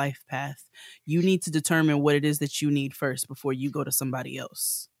or in a life path, you need to determine what it is that you need first before you go to somebody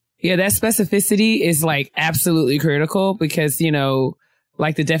else. Yeah, that specificity is like absolutely critical because,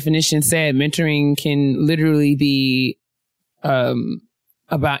 like the definition said, mentoring can literally be a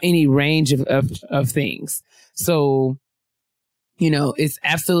about any range of things. So, it's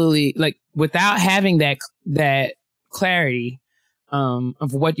absolutely like without having that clarity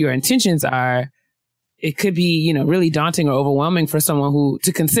of what your intentions are, it could be, really daunting or overwhelming for someone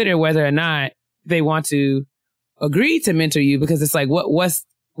to consider whether or not they want to agree to mentor you, because it's like, what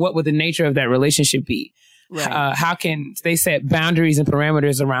would the nature of that relationship be? Right. How can they set boundaries and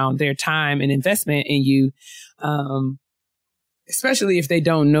parameters around their time and investment in you, especially if they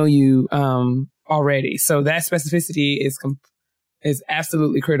don't know you already? So that specificity is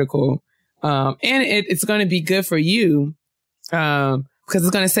absolutely critical, and it's going to be good for you because it's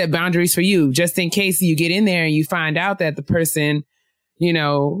going to set boundaries for you, just in case you get in there and you find out that the person,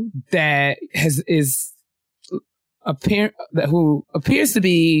 that who appears to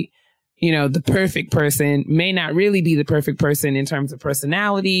be, the perfect person may not really be the perfect person in terms of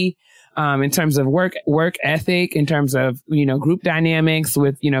personality, in terms of work ethic, in terms of, group dynamics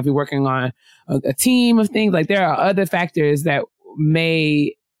with, if you're working on a team of things. Like, there are other factors that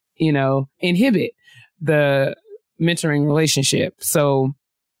may, inhibit the mentoring relationship. So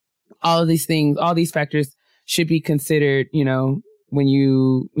all of these things, all these factors should be considered, when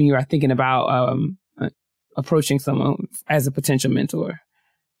you are thinking about, approaching someone as a potential mentor.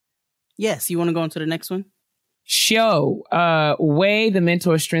 Yes. You want to go on to the next one? Weigh the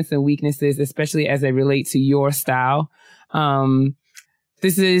mentor's strengths and weaknesses, especially as they relate to your style.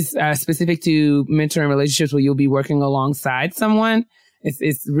 This is specific to mentoring relationships where you'll be working alongside someone.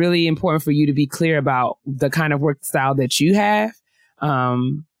 It's really important for you to be clear about the kind of work style that you have.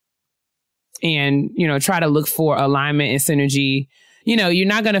 And, try to look for alignment and synergy. You're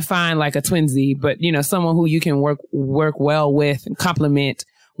not going to find like a twinsy, but, someone who you can work well with and complement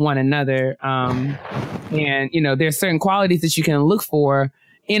one another. And, there's certain qualities that you can look for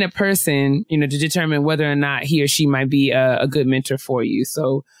in a person, to determine whether or not he or she might be a good mentor for you.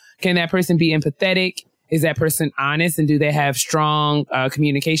 So can that person be empathetic? Is that person honest? And do they have strong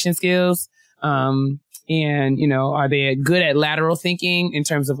communication skills? And, are they good at lateral thinking in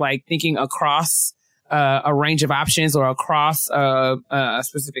terms of like thinking across a range of options or across a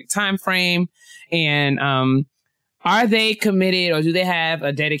specific time frame? And are they committed, or do they have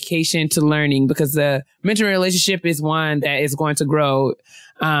a dedication to learning? Because the mentoring relationship is one that is going to grow.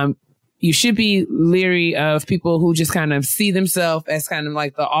 You should be leery of people who just kind of see themselves as kind of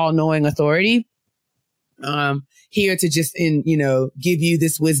like the all-knowing authority, here to just give you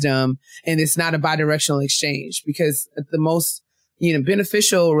this wisdom, and it's not a bidirectional exchange, because the most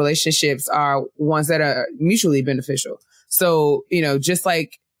beneficial relationships are ones that are mutually beneficial. So, just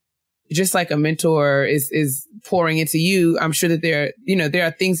like a mentor is pouring into you, I'm sure that there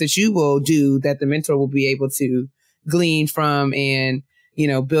are things that you will do that the mentor will be able to glean from and,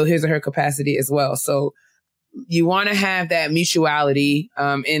 build his or her capacity as well. So you want to have that mutuality,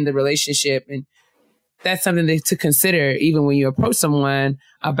 in the relationship. And that's something to consider even when you approach someone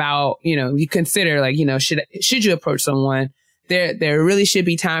about, you consider like, should you approach someone? There really should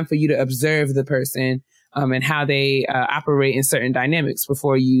be time for you to observe the person, and how they operate in certain dynamics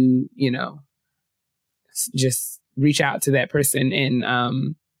before you, just reach out to that person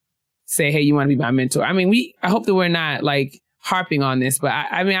and say, hey, you want to be my mentor? I mean, I hope that we're not like harping on this, but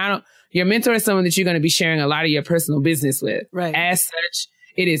your mentor is someone that you're going to be sharing a lot of your personal business with. Right. As such,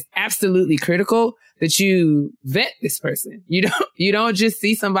 it is absolutely critical that you vet this person. You don't just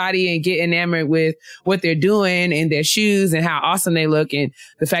see somebody and get enamored with what they're doing and their shoes and how awesome they look and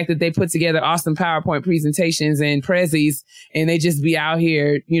the fact that they put together awesome PowerPoint presentations and prezzies, and they just be out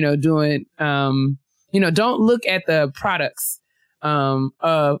here, doing, don't look at the products,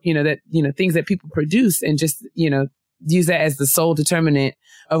 things that people produce and just, use that as the sole determinant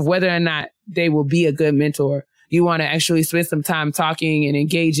of whether or not they will be a good mentor. You want to actually spend some time talking and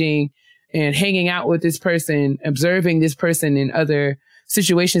engaging and hanging out with this person, observing this person in other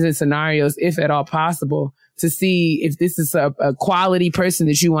situations and scenarios, if at all possible, to see if this is a quality person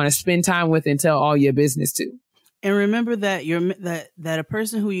that you want to spend time with and tell all your business to. And remember that that a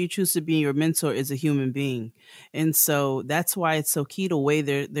person who you choose to be your mentor is a human being. And so that's why it's so key to weigh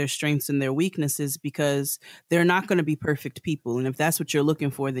their strengths and their weaknesses, because they're not going to be perfect people. And if that's what you're looking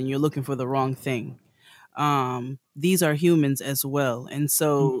for, then you're looking for the wrong thing. These are humans as well. And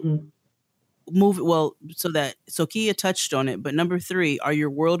so so Kia touched on it, but number 3, are your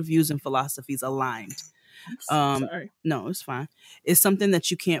worldviews and philosophies aligned? Sorry. No, it's fine. It's something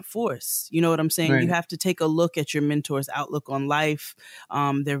that you can't force. You know what I'm saying? Right. You have to take a look at your mentor's outlook on life,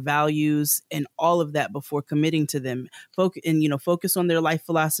 their values, and all of that before committing to them. Focus on their life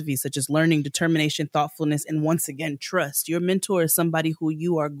philosophies, such as learning, determination, thoughtfulness, and once again, trust. Your mentor is somebody who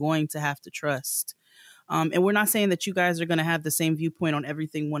you are going to have to trust. And we're not saying that you guys are going to have the same viewpoint on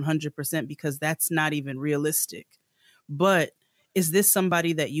everything 100%, because that's not even realistic. But is this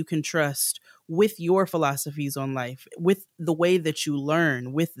somebody that you can trust with your philosophies on life, with the way that you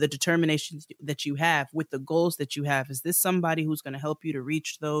learn, with the determination that you have, with the goals that you have? Is this somebody who's going to help you to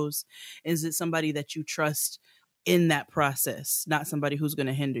reach those? Is it somebody that you trust in that process, not somebody who's going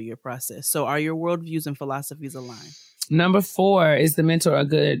to hinder your process? So are your worldviews and philosophies aligned? Number 4, is the mentor a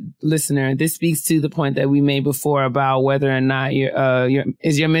good listener? This speaks to the point that we made before about whether or not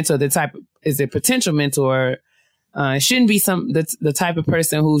is your mentor is a potential mentor. It shouldn't be the type of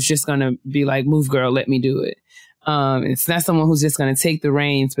person who's just going to be like, move girl, let me do it. It's not someone who's just going to take the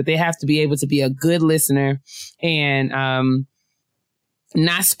reins, but they have to be able to be a good listener and,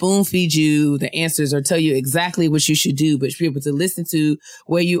 not spoon feed you the answers or tell you exactly what you should do, but be able to listen to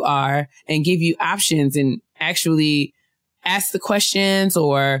where you are and give you options and actually ask the questions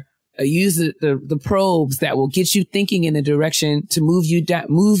or use the probes that will get you thinking in the direction to move you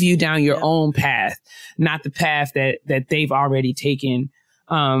down your own path, not the path that they've already taken.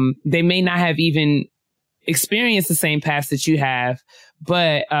 They may not have even experienced the same paths that you have,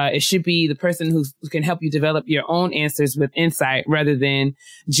 but it should be the person who can help you develop your own answers with insight rather than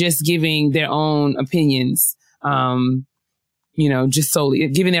just giving their own opinions, just solely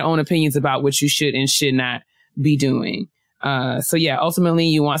giving their own opinions about what you should and should not be doing. Ultimately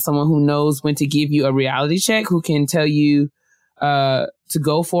you want someone who knows when to give you a reality check, who can tell you to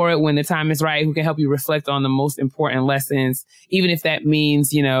go for it when the time is right, who can help you reflect on the most important lessons, even if that means,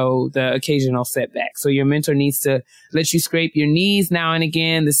 the occasional setback. So your mentor needs to let you scrape your knees now and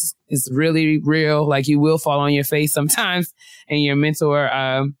again. This is really real. Like, you will fall on your face sometimes, and your mentor,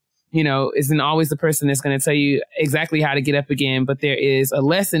 isn't always the person that's going to tell you exactly how to get up again. But there is a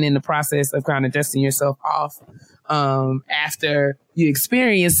lesson in the process of kind of dusting yourself off after you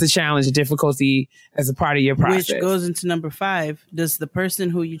experience the challenge and difficulty as a part of your process. Which goes into number 5. Does the person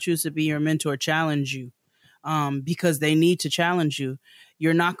who you choose to be your mentor challenge you? Because they need to challenge you.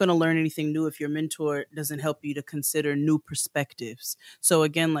 You're not going to learn anything new if your mentor doesn't help you to consider new perspectives. So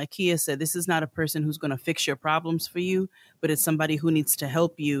again, like Kia said, this is not a person who's going to fix your problems for you, but it's somebody who needs to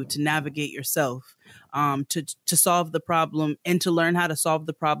help you to navigate yourself, to solve the problem and to learn how to solve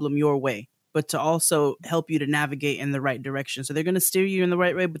the problem your way, but to also help you to navigate in the right direction. So they're going to steer you in the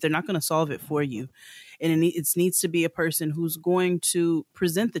right way, but they're not going to solve it for you. And it needs to be a person who's going to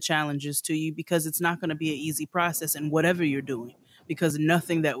present the challenges to you, because it's not going to be an easy process in whatever you're doing, because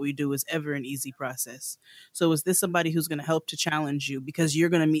nothing that we do is ever an easy process. So is this somebody who's going to help to challenge you, because you're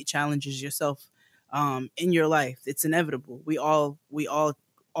going to meet challenges yourself in your life? It's inevitable. We all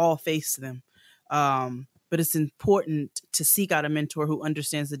face them. But it's important to seek out a mentor who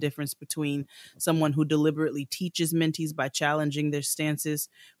understands the difference between someone who deliberately teaches mentees by challenging their stances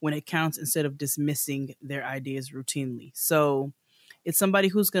when it counts, instead of dismissing their ideas routinely. So it's somebody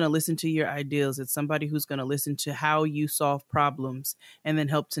who's going to listen to your ideals. It's somebody who's going to listen to how you solve problems and then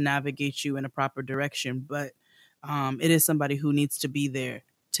help to navigate you in a proper direction. But it is somebody who needs to be there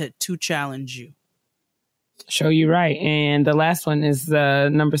to challenge you. Show you right. And the last one is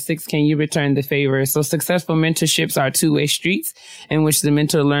number 6. Can you return the favor? So successful mentorships are two-way streets in which the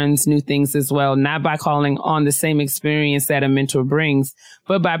mentor learns new things as well, not by calling on the same experience that a mentor brings,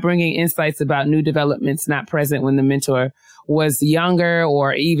 but by bringing insights about new developments not present when the mentor was younger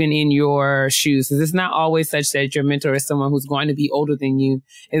or even in your shoes. So it's not always such that your mentor is someone who's going to be older than you.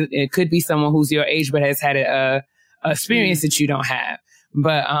 It could be someone who's your age but has had a experience that you don't have.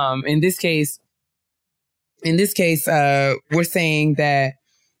 But in this case, we're saying that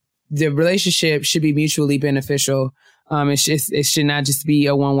the relationship should be mutually beneficial. It should not just be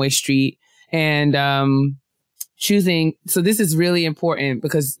a one-way street. And so this is really important,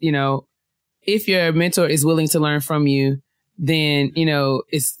 because, if your mentor is willing to learn from you, then,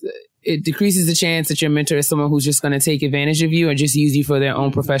 it decreases the chance that your mentor is someone who's just going to take advantage of you or just use you for their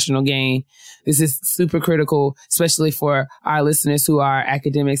own professional gain. This is super critical, especially for our listeners who are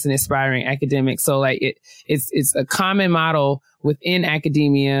academics and aspiring academics. So it's a common model within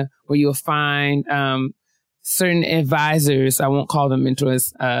academia where you'll find, certain advisors. I won't call them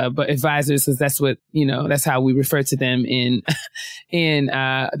mentors, but advisors, because that's what, that's how we refer to them in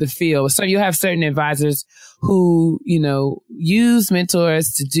the field. So you have certain advisors who, use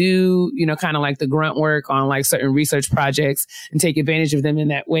mentors to do, kind of like the grunt work on like certain research projects and take advantage of them in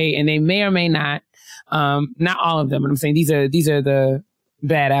that way. And they may or may not all of them, but I'm saying these are the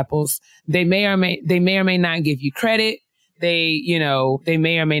bad apples. They may or may not give you credit. They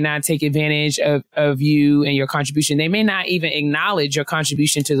may or may not take advantage of you and your contribution. They may not even acknowledge your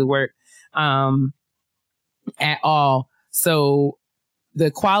contribution to the work at all. So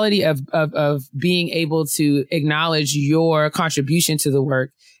the quality of being able to acknowledge your contribution to the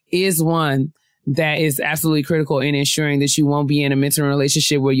work is one that is absolutely critical in ensuring that you won't be in a mentoring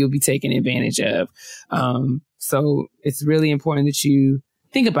relationship where you'll be taken advantage of. So it's really important that you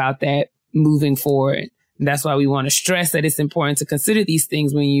think about that moving forward. And that's why we want to stress that it's important to consider these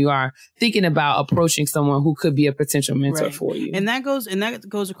things when you are thinking about approaching someone who could be a potential mentor for you. And that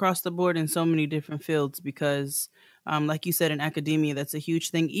goes across the board in so many different fields because, like you said, in academia, that's a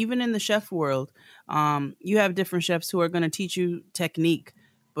huge thing. Even in the chef world, you have different chefs who are going to teach you technique,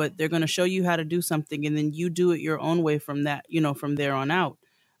 but they're going to show you how to do something, and then you do it your own way from that, from there on out.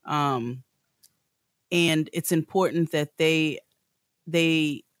 And it's important that they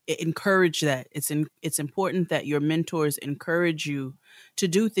encourage that. It's important that your mentors encourage you to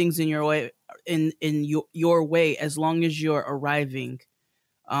do things in your way, in your way, as long as you're arriving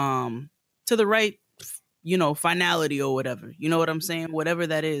to the right finality or whatever. You know what I'm saying? Whatever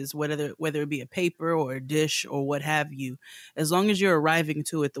that is, whether it be a paper or a dish or what have you, as long as you're arriving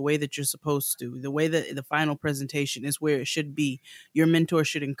to it the way that you're supposed to, the way that the final presentation is where it should be, your mentor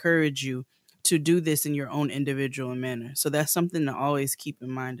should encourage you to do this in your own individual manner. So that's something to always keep in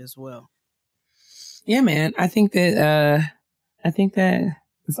mind as well. Yeah, man. I think that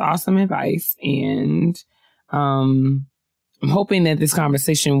it's awesome advice. And I'm hoping that this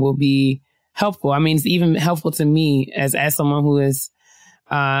conversation will be helpful. I mean, it's even helpful to me as someone who is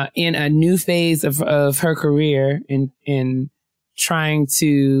in a new phase of her career in trying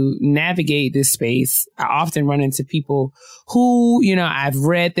to navigate this space. I often run into people who, I've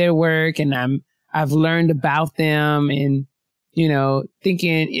read their work and I've learned about them and,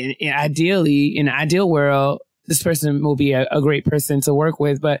 thinking ideally in an ideal world, this person will be a great person to work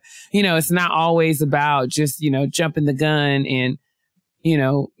with. But, it's not always about just, jumping the gun and,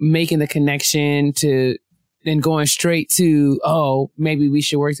 making the connection to then going straight to, oh, maybe we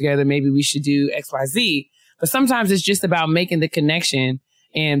should work together. Maybe we should do X, Y, Z. But sometimes it's just about making the connection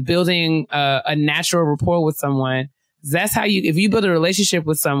and building a natural rapport with someone. That's how if you build a relationship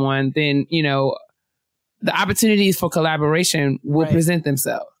with someone, then, the opportunities for collaboration will present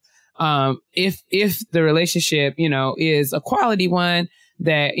themselves. If the relationship, is a quality one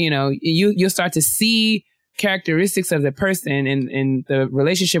that, you'll start to see characteristics of the person and the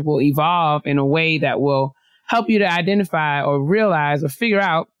relationship will evolve in a way that will help you to identify or realize or figure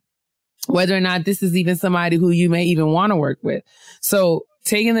out whether or not this is even somebody who you may even want to work with. So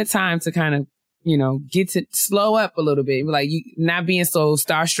taking the time to kind of, get to slow up a little bit, like you not being so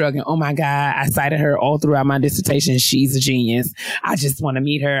starstruck and, oh my God, I cited her all throughout my dissertation. She's a genius. I just want to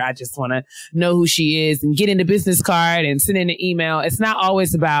meet her. I just want to know who she is and get in the business card and send in an email. It's not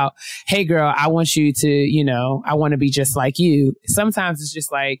always about, hey girl, I want you to, I want to be just like you. Sometimes it's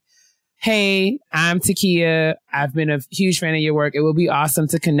just like, hey, I'm Takia. I've been a huge fan of your work. It will be awesome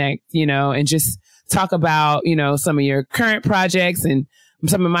to connect, and just talk about, some of your current projects and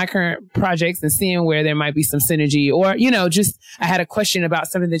some of my current projects and seeing where there might be some synergy or, just I had a question about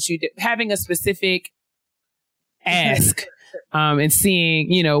something that you did, having a specific ask, and seeing,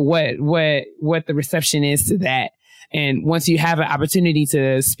 what the reception is to that. And once you have an opportunity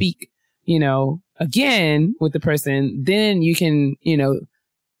to speak, again with the person, then you can,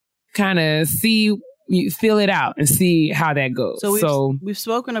 kind of feel it out and see how that goes. So we've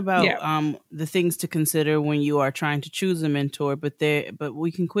spoken about the things to consider when you are trying to choose a mentor, but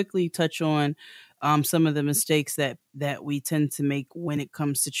we can quickly touch on some of the mistakes that we tend to make when it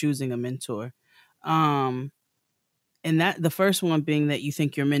comes to choosing a mentor. And that the first one being that you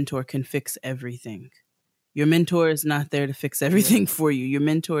think your mentor can fix everything. Your mentor is not there to fix everything for you. Your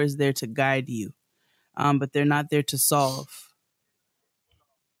mentor is there to guide you, but they're not there to solve.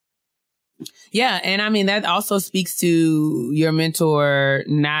 Yeah. And I mean, that also speaks to your mentor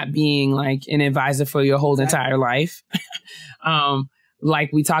not being like an advisor for your whole entire life. Like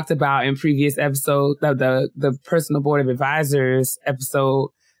we talked about in previous episodes, the personal board of advisors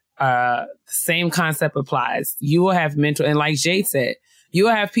episode, the same concept applies. You will have mentor, and like Jade said, you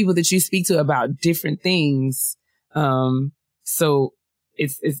will have people that you speak to about different things. So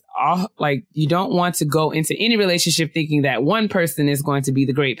it's all like, you don't want to go into any relationship thinking that one person is going to be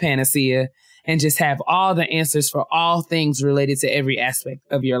the great panacea and just have all the answers for all things related to every aspect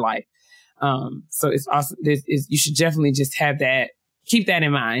of your life. So it's awesome. You should definitely just have that, keep that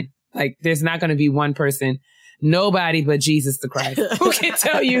in mind. Like there's not going to be one person, nobody but Jesus the Christ, who can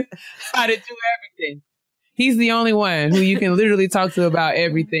tell you how to do everything. He's the only one who you can literally talk to about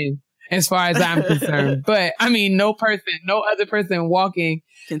everything, as far as I'm concerned. But I mean, no other person walking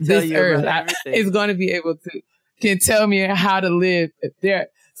this earth is going to be able to, can tell me how to live there.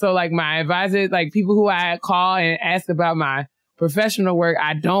 So like my advisors, like people who I call and ask about my professional work,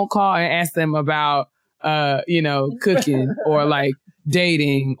 I don't call and ask them about, cooking or like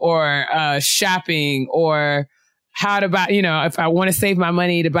dating or shopping or how to buy, if I want to save my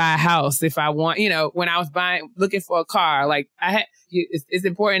money to buy a house, if I want, when I was looking for a car, like it's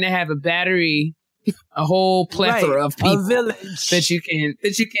important to have a battery, a whole plethora of people, a village that you can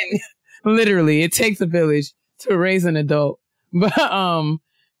literally, it takes a village to raise an adult. But,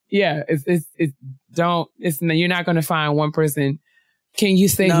 you're not going to find one person. Can you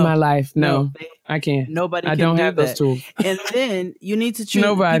save my life? No, I can't. Nobody I can don't do have that. those tools. And then you need to choose.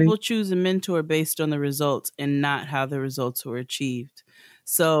 People choose a mentor based on the results and not how the results were achieved.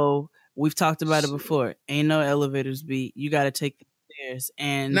 So we've talked about it before. Ain't no elevators, B. You got to take the stairs.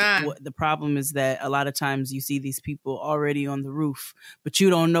 And the problem is that a lot of times you see these people already on the roof, but you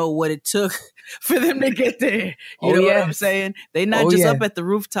don't know what it took for them to get there. You know what I'm saying? They not just up at the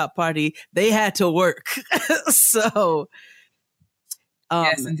rooftop party. They had to work. So...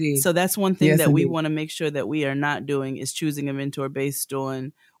 yes, indeed. So that's one thing that we want to make sure that we are not doing is choosing a mentor based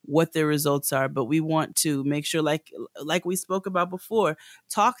on what their results are. But we want to make sure, like we spoke about before,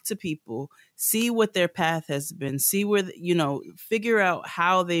 talk to people, see what their path has been, see where, figure out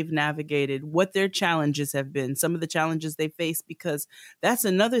how they've navigated, what their challenges have been, some of the challenges they face, because that's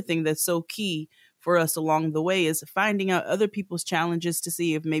another thing that's so key for us along the way is finding out other people's challenges to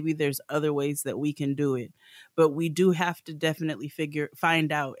see if maybe there's other ways that we can do it. But we do have to definitely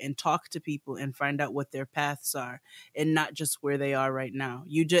find out and talk to people and find out what their paths are and not just where they are right now.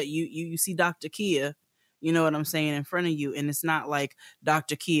 You see Dr. Kia, you know what I'm saying, in front of you, and it's not like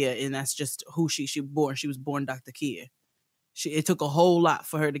Dr. Kia and that's just who she born. She was born Dr. Kia. It took a whole lot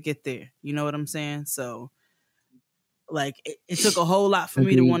for her to get there. You know what I'm saying? So like it took a whole lot for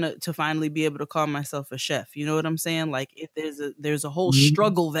me to want to finally be able to call myself a chef. You know what I'm saying? Like if there's a whole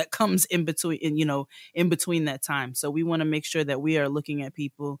struggle that comes in between, in between that time. So we want to make sure that we are looking at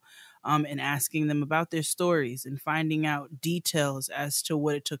people and asking them about their stories and finding out details as to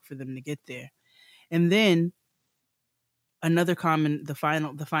what it took for them to get there. And then another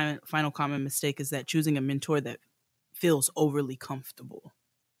the final common mistake is that choosing a mentor that feels overly comfortable.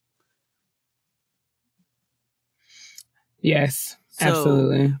 Yes,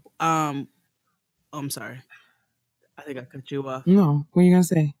 absolutely. I'm sorry. I think I cut you off. No, what are you going to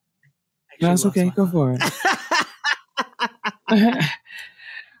say? No, it's okay. Go for it.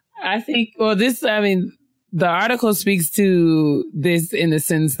 I think, the article speaks to this in the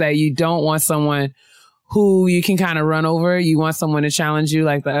sense that you don't want someone who you can kind of run over. You want someone to challenge you,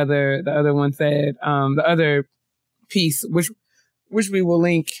 like the other one said. The other piece, which we will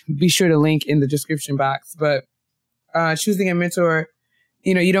be sure to link in the description box, but choosing a mentor,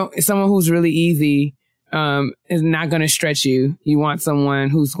 someone who's really easy, is not going to stretch you. You want someone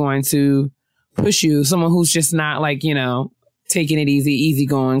who's going to push you, someone who's just not like, taking it easy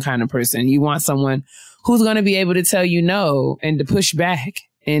going kind of person. You want someone who's going to be able to tell you no and to push back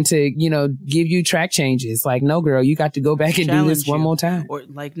and to, give you track changes. Like, no, girl, you got to go back and do this one more time. Or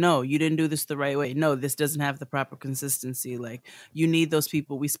like, no, you didn't do this the right way. No, this doesn't have the proper consistency. Like, you need those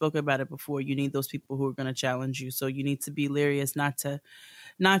people. We spoke about it before. You need those people who are going to challenge you. So you need to be leery as not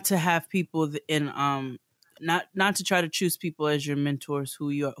to have people in, not to try to choose people as your mentors who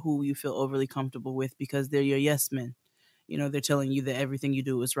you feel overly comfortable with because they're your yes men. They're telling you that everything you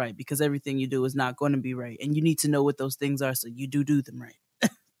do is right because everything you do is not going to be right. And you need to know what those things are so you do them right.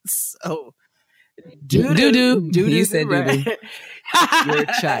 So do you said right. You're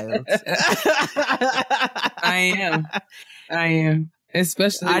a child. I am.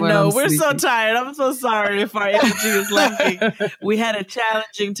 Especially I when know I'm we're sleeping. so tired. I'm so sorry if our energy is lacking. We had a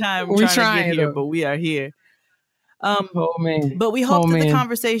challenging time trying to get here, but we are here. Man. But we hope that the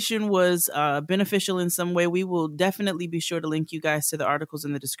conversation was beneficial in some way. We will definitely be sure to link you guys to the articles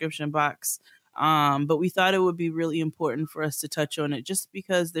in the description box. But we thought it would be really important for us to touch on it just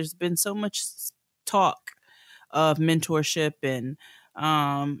because there's been so much talk of mentorship. And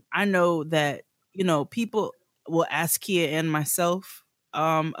I know that, people will ask Kia and myself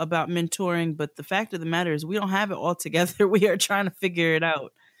about mentoring. But the fact of the matter is we don't have it all together. We are trying to figure it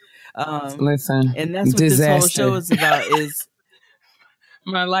out. Listen, and that's what disaster. This whole show is about is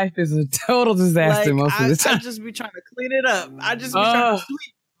my life is a total disaster most of the time. I just be trying to clean it up. I just be trying to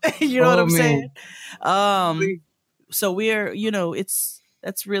sleep. You know what I'm saying? So we're,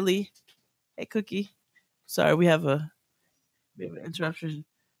 that's really, hey Cookie. Sorry, we have an interruption.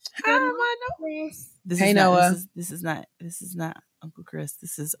 Hi, Noah. Hey Noah. This is not Uncle Chris.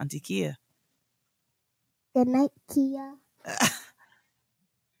 This is Auntie Kia. Good night, Kia.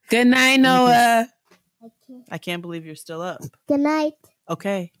 Good night, Noah. I can't believe you're still up. Good night.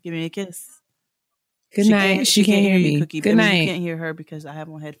 Okay, give me a kiss. Good night. She can't hear me. Cookie. Good night. You can't hear her because I have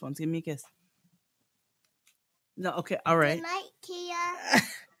on headphones. Give me a kiss. No, okay, all right. Good night, Kia.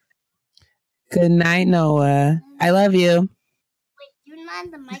 Good night, Noah. I love you. Wait, you're not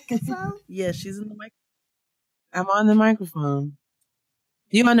on the microphone? Yeah, she's in the mic. I'm on the microphone.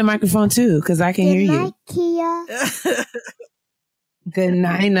 You on the microphone too, because I can hear you. Good night, Kia. Good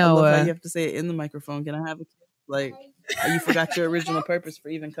night, I love how Noah. you have to say it in the microphone. Can I have a kiss? Like, you forgot your original purpose for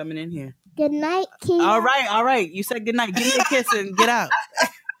even coming in here. Good night, Kia. All right. You said good night. Give me a kiss and get out. I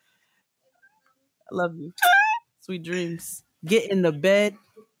love you. Sweet dreams. Get in the bed.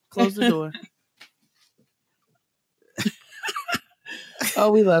 Close the door.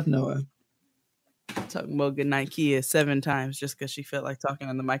 Oh, we love Noah. Talking about good night, Kia 7 times just because she felt like talking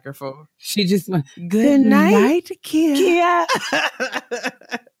on the microphone. She just went, Good night, Kia. Kia.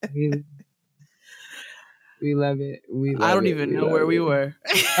 We love it. I don't even know where we were.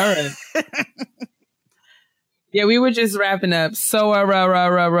 All right. Yeah, we were just wrapping up. So,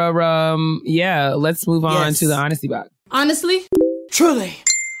 yeah, let's move on to the honesty box. Honestly? Truly.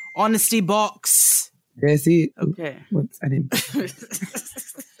 Honesty box. That's it. Okay. Whoops, I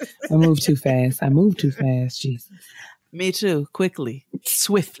moved too fast. Jesus. Me too. Quickly.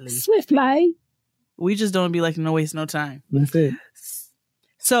 Swiftly. We just don't be like, no waste no time. That's it.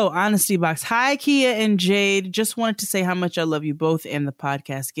 So, honesty box. Hi, Kia and Jade. Just wanted to say how much I love you both and the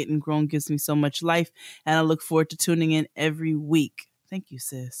podcast. Getting grown gives me so much life, and I look forward to tuning in every week. Thank you,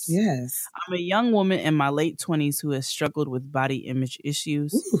 sis. Yes. I'm a young woman in my late 20s who has struggled with body image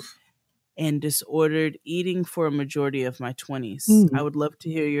issues and disordered eating for a majority of my 20s. I would love to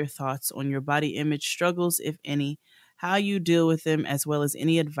hear your thoughts on your body image struggles, if any, how you deal with them, as well as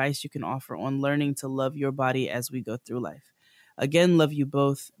any advice you can offer on learning to love your body as we go through life. Again, love you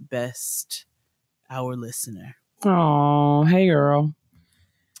both. Best, our listener. Oh, hey, girl.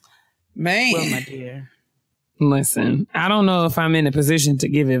 Man. Well, my dear. Listen, I don't know if I'm in a position to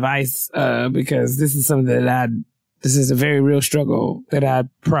give advice because this is something that this is a very real struggle that I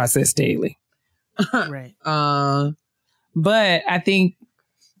process daily. Right. But I think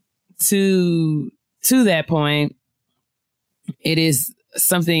to that point, it's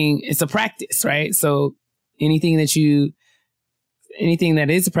a practice, right? So anything that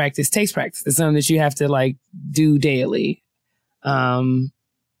is a practice takes practice. It's something that you have to like do daily.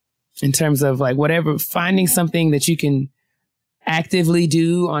 In terms of like whatever, finding something that you can actively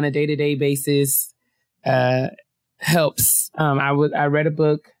do on a day-to-day basis, helps. I read a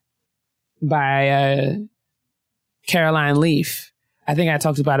book by, Caroline Leaf. I think I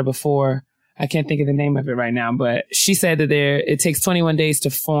talked about it before. I can't think of the name of it right now, but she said that it takes 21 days to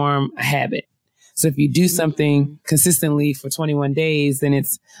form a habit. So if you do something consistently for 21 days, then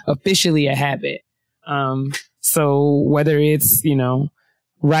it's officially a habit. So whether it's,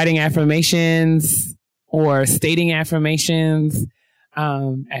 writing affirmations or stating affirmations,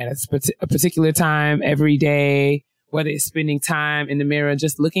 at a particular time every day, whether it's spending time in the mirror,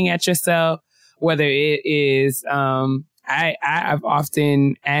 just looking at yourself, whether it is, I've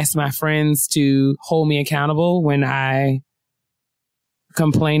often asked my friends to hold me accountable when I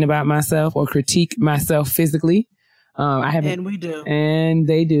complain about myself or critique myself physically. And we do. And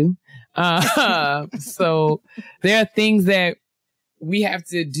they do. So there are things that we have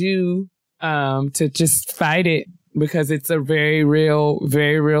to do to just fight it because it's a very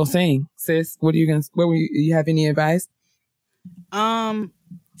real thing. Sis, you have any advice? I've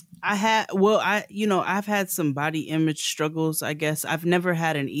had some body image struggles, I guess. I've never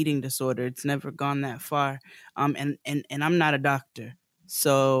had an eating disorder. It's never gone that far. And I'm not a doctor.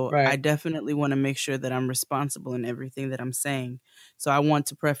 So right. I definitely want to make sure that I'm responsible in everything that I'm saying. So I want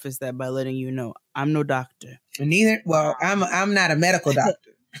to preface that by letting you know I'm no doctor. Neither. Well, I'm not a medical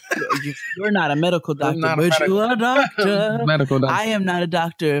doctor. You're not a medical doctor, but you are a doctor. Medical doctor. I am not a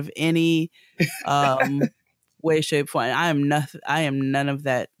doctor of any way, shape, form. I am none of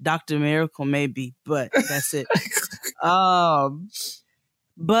that. Dr. Miracle maybe, but that's it.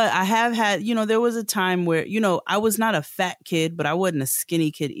 But I have had, there was a time where, I was not a fat kid, but I wasn't a skinny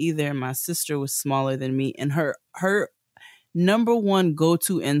kid either. My sister was smaller than me. And her number one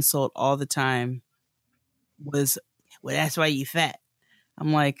go-to insult all the time was, well, that's why you fat.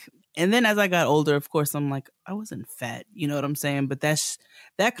 I'm like, and then as I got older, of course, I'm like, I wasn't fat. You know what I'm saying? But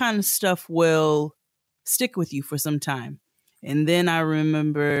that kind of stuff will stick with you for some time. And then I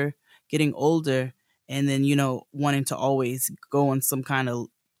remember getting older and then, wanting to always go on some kind of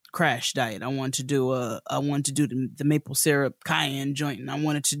crash diet. I wanted to do the maple syrup cayenne joint, and I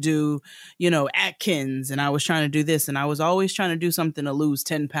wanted to do, Atkins, and I was trying to do this, and I was always trying to do something to lose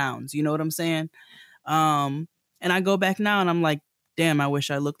 10 pounds. You know what I'm saying? And I go back now and I'm like, damn, I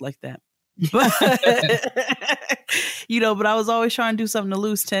wish I looked like that. But, but I was always trying to do something to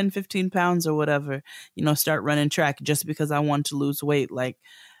lose 10, 15 pounds or whatever, start running track just because I wanted to lose weight. Like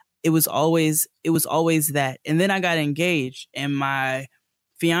it was always that. And then I got engaged and my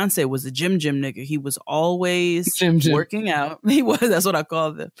fiance was a gym nigga. He was always working out. That's what I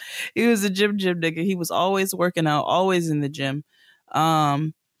called him. He was a gym nigga. He was always working out, always in the gym.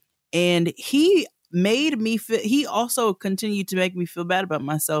 And he made me feel, he also continued to make me feel bad about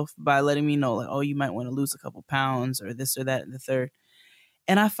myself by letting me know, like, oh, you might want to lose a couple pounds or this or that and the third.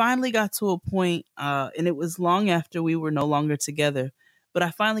 And I finally got to a point, and it was long after we were no longer together, but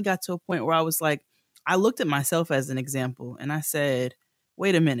I finally got to a point where I was like, I looked at myself as an example and I said,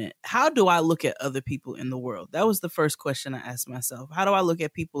 wait a minute, how do I look at other people in the world? That was the first question I asked myself. How do I look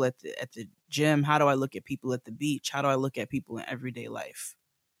at people at the gym? How do I look at people at the beach? How do I look at people in everyday life?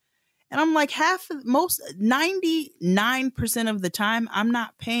 And I'm like, 99% of the time, I'm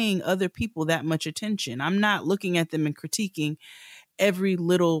not paying other people that much attention. I'm not looking at them and critiquing every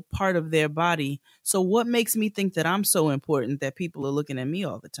little part of their body. So what makes me think that I'm so important that people are looking at me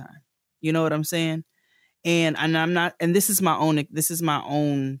all the time? You know what I'm saying? And I'm not, and this is my own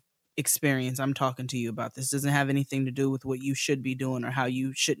experience. I'm talking to you about this. It doesn't have anything to do with what you should be doing or how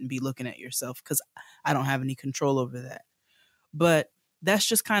you shouldn't be looking at yourself, because I don't have any control over that. But that's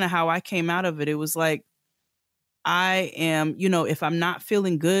just kind of how I came out of it. It was like, I am, if I'm not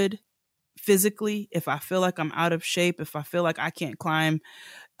feeling good physically, if I feel like I'm out of shape, if I feel like I can't climb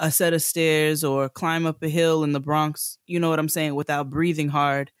a set of stairs or climb up a hill in the Bronx, you know what I'm saying, without breathing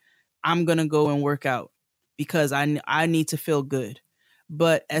hard, I'm going to go and work out because I need to feel good.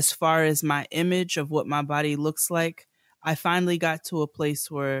 But as far as my image of what my body looks like, I finally got to a place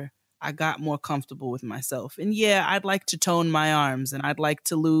where I got more comfortable with myself. And yeah, I'd like to tone my arms and I'd like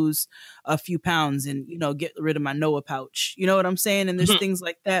to lose a few pounds and, get rid of my Noah pouch. You know what I'm saying? And there's things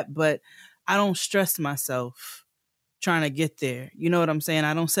like that, but I don't stress myself trying to get there. You know what I'm saying?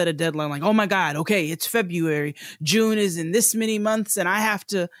 I don't set a deadline like, oh my God, okay, it's February. June is in this many months and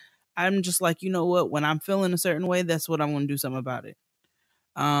I'm just like, you know what? When I'm feeling a certain way, that's what I'm going to do something about it.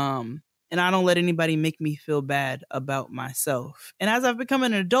 And I don't let anybody make me feel bad about myself. And as I've become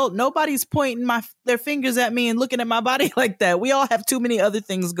an adult, nobody's pointing their fingers at me and looking at my body like that. We all have too many other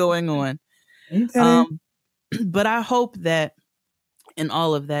things going on. But I hope that in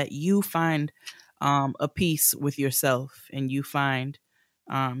all of that, you find a peace with yourself and you find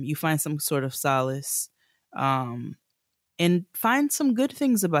some sort of solace and find some good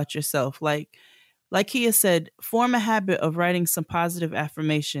things about yourself. Like Kia said, form a habit of writing some positive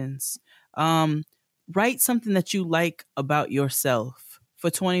affirmations. Write something that you like about yourself for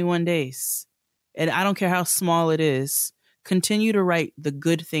 21 days. And I don't care how small it is. Continue to write the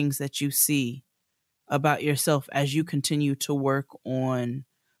good things that you see about yourself as you continue to work on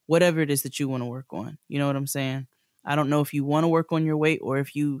whatever it is that you want to work on. You know what I'm saying? I don't know if you want to work on your weight or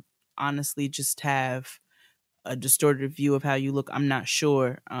if you honestly just have a distorted view of how you look. I'm not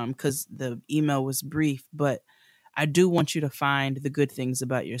sure because the email was brief, but I do want you to find the good things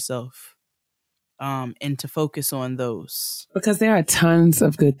about yourself and to focus on those. Because there are tons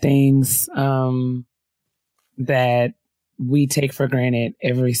of good things that we take for granted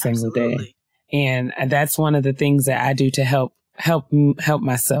every single day. And that's one of the things that I do to help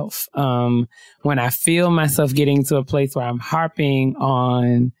myself. When I feel myself getting to a place where I'm harping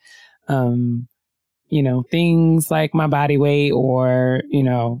on, things like my body weight or,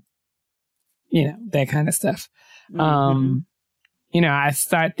 that kind of stuff. I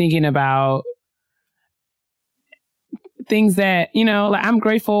start thinking about things that, like I'm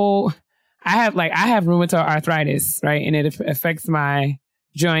grateful. I have rheumatoid arthritis, right? And it affects my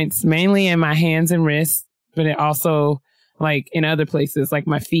joints, mainly in my hands and wrists, but it also like in other places like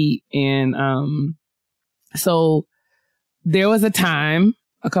my feet. And, so there was a time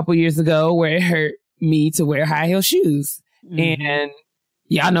a couple years ago where it hurt me to wear high heel shoes. And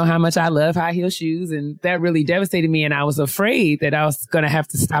y'all know how much I love high heel shoes. And that really devastated me. And I was afraid that I was going to have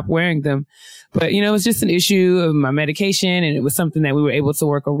to stop wearing them. But, it was just an issue of my medication. And it was something that we were able to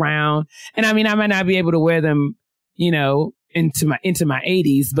work around. And I mean, I might not be able to wear them, into my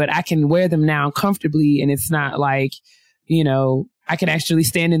 80s, but I can wear them now comfortably. And it's not like, I can actually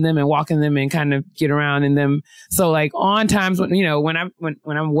stand in them and walk in them and kind of get around in them. So like on times when,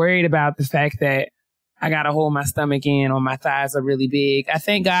 when I'm worried about the fact that I got to hold my stomach in or my thighs are really big, I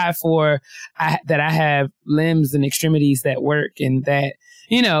thank God that I have limbs and extremities that work and that,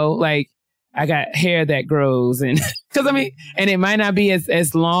 like I got hair that grows and and it might not be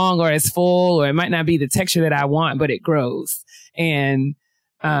as long or as full, or it might not be the texture that I want, but it grows. And,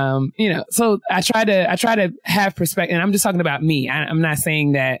 so I try to have perspective, and I'm just talking about me. I'm not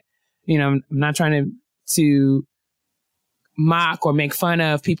saying that, I'm not trying to mock or make fun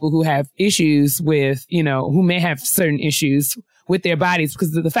of people who have issues with, who may have certain issues with their bodies,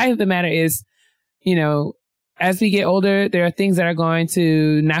 because the fact of the matter is, as we get older, there are things that are going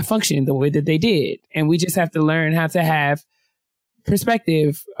to not function the way that they did. And we just have to learn how to have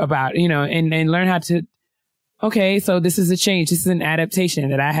perspective about, and learn how to, okay, so this is a change. This is an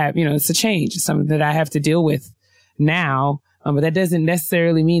adaptation that I have, it's a change. It's something that I have to deal with now. But that doesn't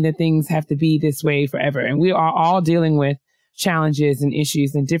necessarily mean that things have to be this way forever. And we are all dealing with challenges and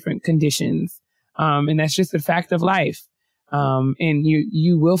issues and different conditions. And that's just a fact of life. And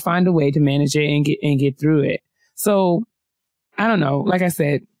you will find a way to manage it and get through it. So I don't know. Like I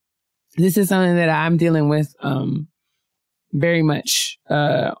said, this is something that I'm dealing with, very much,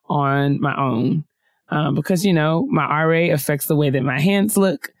 on my own. Because, my RA affects the way that my hands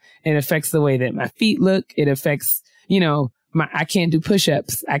look. It affects the way that my feet look. It affects, I can't do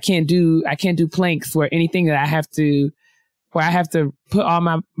push-ups. I can't do planks where anything that I have to put all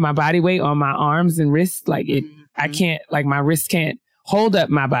my body weight on my arms and wrists. Like I can't, like my wrist can't hold up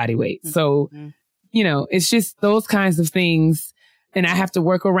my body weight. So, it's just those kinds of things, and I have to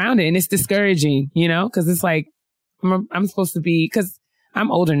work around it, and it's discouraging, cause it's like, I'm supposed to be, cause I'm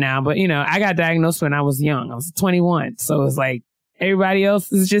older now, but I got diagnosed when I was young. I was 21. So it's like everybody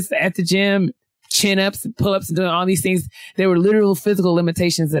else is just at the gym, chin ups and pull ups and doing all these things. There were literal physical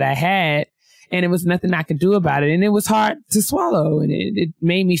limitations that I had, and it was nothing I could do about it. And it was hard to swallow. And it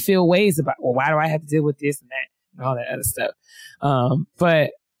made me feel ways about, well, why do I have to deal with this and that and all that other stuff?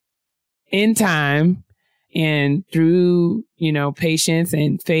 But in time and through, patience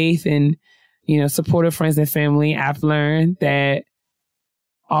and faith and, supportive friends and family, I've learned that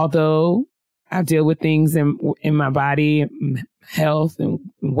although I deal with things in my body, health and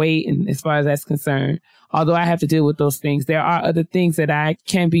weight, and as far as that's concerned, although I have to deal with those things, there are other things that I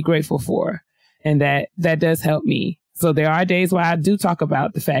can be grateful for, and that does help me. So there are days where I do talk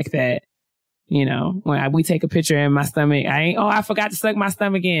about the fact that, when we take a picture in my stomach, I forgot to suck my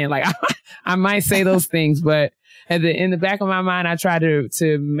stomach in. Like I might say those things, but in the back of my mind, I try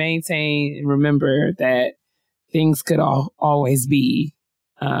to maintain and remember that things could always be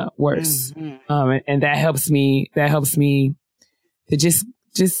worse. Mm-hmm. And that helps me to just,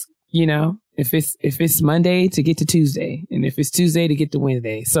 if it's Monday to get to Tuesday, and if it's Tuesday to get to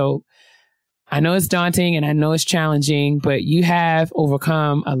Wednesday. So I know it's daunting and I know it's challenging, but you have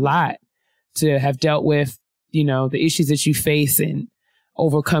overcome a lot to have dealt with, the issues that you face and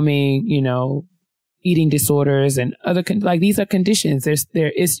overcoming, eating disorders and other, these are conditions. There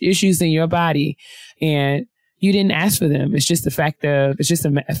is issues in your body, and you didn't ask for them. It's just a fact of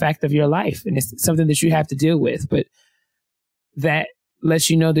your life, and it's something that you have to deal with. But that lets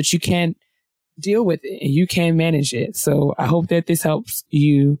you know that you can deal with it and you can manage it. So I hope that this helps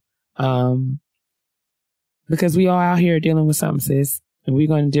you, because we all out here dealing with something, sis, and we're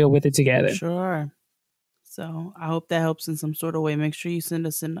going to deal with it together. Sure. So I hope that helps in some sort of way. Make sure you send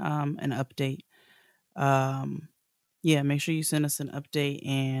us an update. Make sure you send us an update,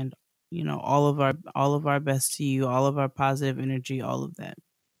 and all of our best to you, all of our positive energy, all of that.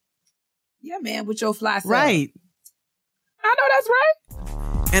 Yeah, man, with your fly self. Right. I know that's right.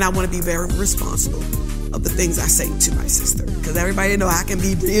 And I want to be very responsible of the things I say to my sister, because everybody know I can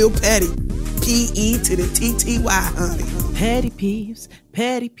be real petty. P-E to the T-T-Y, honey. Petty peeves,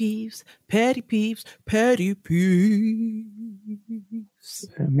 petty peeves, petty peeves, petty peeves.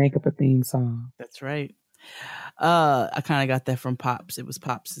 Make up a theme song. That's right. I kind of got that from Pops. It was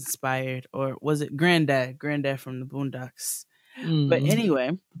Pops inspired, or was it Granddad from the Boondocks? But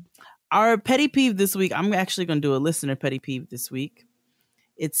anyway, our petty peeve this week, I'm actually going to do a listener petty peeve this week.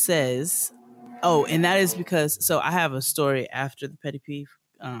 It says, and that is because, so I have a story after the petty peeve.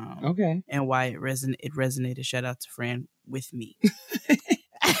 Okay. And why it resonated. Shout out to Fran with me.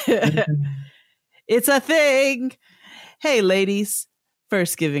 It's a thing. Hey, ladies.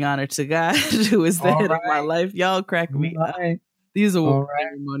 First, giving honor to God, who is the head of my life. Y'all crack me up. These are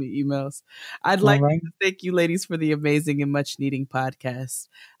money emails. I'd like to thank you, ladies, for the amazing and much needing podcast.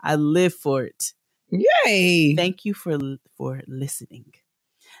 I live for it. Yay! Thank you for listening.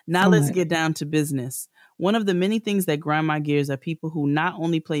 Now let's get down to business. One of the many things that grind my gears are people who not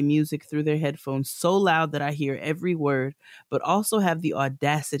only play music through their headphones so loud that I hear every word, but also have the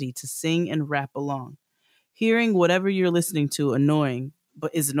audacity to sing and rap along. Hearing whatever you're listening to annoying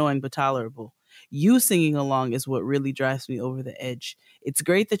but tolerable. You singing along is what really drives me over the edge. It's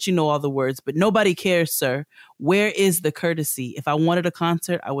great that you know all the words, but nobody cares, sir. Where is the courtesy? If I wanted a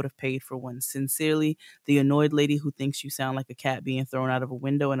concert, I would have paid for one. Sincerely, the annoyed lady who thinks you sound like a cat being thrown out of a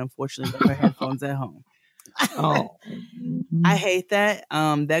window and unfortunately left her headphones at home. Oh. I hate that.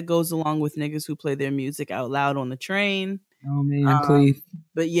 That goes along with niggas who play their music out loud on the train. Oh man, please.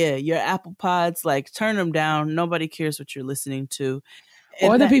 But yeah, your Apple Pods, like, turn them down. Nobody cares what you're listening to.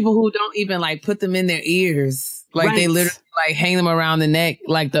 Or the people who don't even like put them in their ears. Like they literally like hang them around the neck.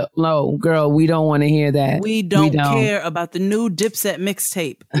 Like no, girl, we don't want to hear that. We don't care about the new Dipset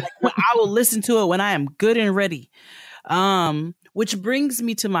mixtape. Like, I will listen to it when I am good and ready. Which brings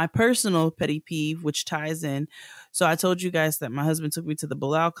me to my personal petty peeve, which ties in. So I told you guys that my husband took me to the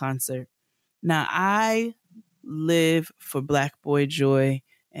Bilal concert. Now I live for Black Boy Joy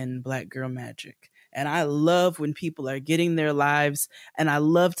and Black Girl Magic. And I love when people are getting their lives, and I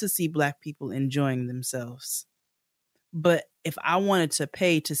love to see Black people enjoying themselves. But if I wanted to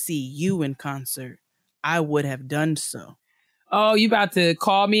pay to see you in concert, I would have done so. Oh, you about to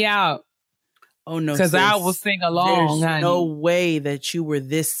call me out? Oh, no. Because I will sing along. There's honey. no way that you were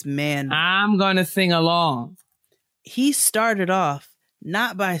this man. I'm going to sing along. He started off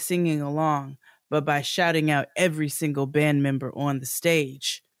not by singing along, but by shouting out every single band member on the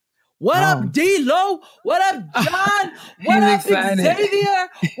stage. What up, D-Lo? What up, John? What up, excited. Xavier?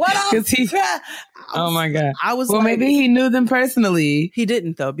 What up? Oh my God. I was maybe he knew them personally. He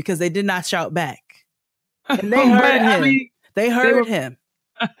didn't, though, because they did not shout back. And they heard him. They heard him.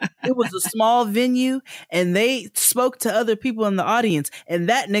 It was a small venue, and they spoke to other people in the audience, and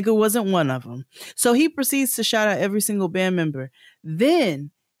that nigga wasn't one of them. So he proceeds to shout out every single band member.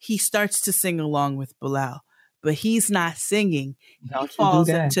 Then he starts to sing along with Bilal. But he's not singing. He falls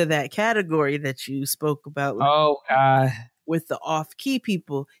into that category that you spoke about. Oh, God. With the off-key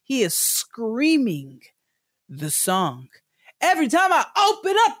people. He is screaming the song. Every time I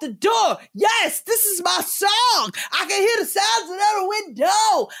open up the door, yes, this is my song. I can hear the sounds of the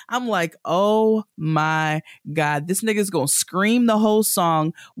window. I'm like, oh my God. This nigga's going to scream the whole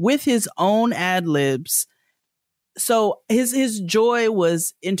song with his own ad-libs. So his joy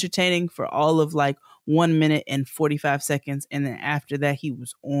was entertaining for all of like 1 minute and 45 seconds. And then after that, he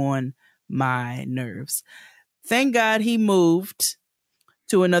was on my nerves. Thank God he moved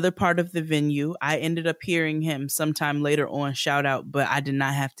to another part of the venue. I ended up hearing him sometime later on shout out, but I did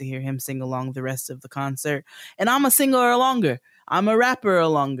not have to hear him sing along the rest of the concert. And I'm a singer-alonger. I'm a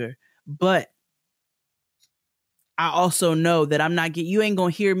rapper-alonger. But I also know that you ain't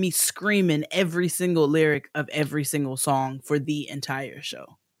gonna hear me screaming every single lyric of every single song for the entire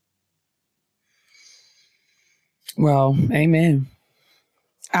show. Well, amen.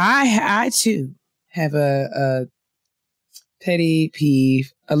 I too have a petty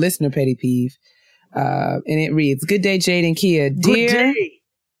peeve, a listener petty peeve, and it reads, "Good day, Jade and Kia.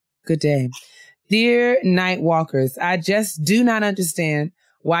 Good day. Dear night walkers, I just do not understand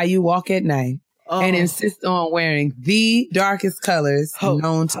why you walk at night and insist on wearing the darkest colors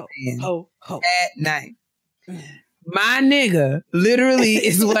known to man at night. My nigga literally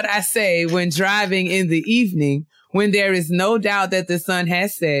is what I say when driving in the evening, when there is no doubt that the sun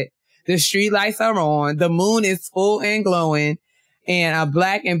has set, the street lights are on, the moon is full and glowing, and a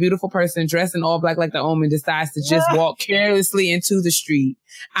black and beautiful person dressed in all black like the Omen decides to just walk carelessly into the street.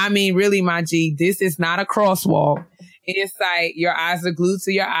 I mean, really, my G, this is not a crosswalk. In sight, your eyes are glued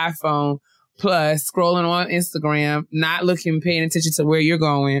to your iPhone, plus scrolling on Instagram, not looking, paying attention to where you're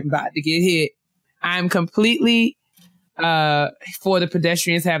going, about to get hit. I'm completely for the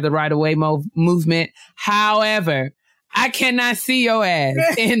pedestrians have the right-of-way movement. However, I cannot see your ass,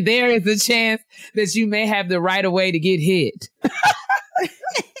 and there is a chance that you may have the right-of-way to get hit.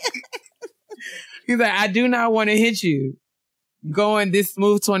 He's like, I do not want to hit you going this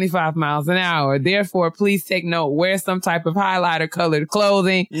smooth 25 miles an hour. Therefore, please take note. Wear some type of highlighter colored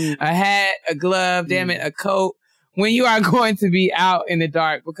clothing, a hat, a glove, damn it, a coat, when you are going to be out in the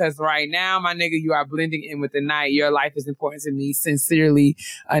dark, because right now, my nigga, you are blending in with the night. Your life is important to me. Sincerely,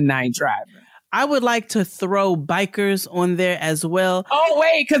 a night driver. I would like to throw bikers on there as well. Oh,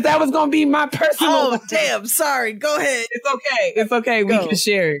 wait, because that was going to be my personal. Oh, damn. Sorry. Go ahead. It's okay. It's okay. We can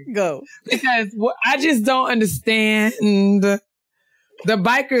share it. Go. Because I just don't understand. The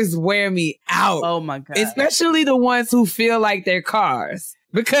bikers wear me out. Oh, my God. Especially the ones who feel like they're cars.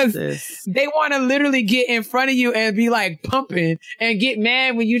 Because they want to literally get in front of you and be like pumping and get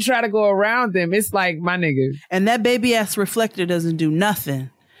mad when you try to go around them. It's like, my nigga. And that baby ass reflector doesn't do nothing.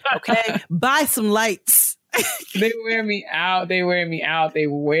 Okay? Buy some lights. They wear me out. They wear me out. They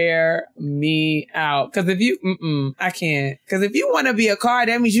wear me out. Because if you, I can't. Because if you want to be a car,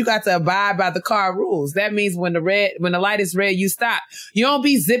 that means you got to abide by the car rules. That means when the light is red, you stop. You don't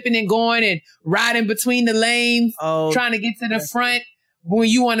be zipping and going and riding between the lanes, trying to get to the front when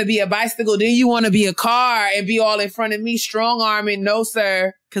you want to be a bicycle, then you want to be a car and be all in front of me, strong arming. No,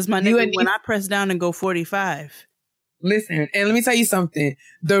 sir. Because my nigga, when I press down and go 45. Listen, and let me tell you something.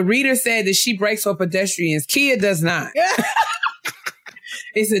 The reader said that she brakes for pedestrians. Kia does not.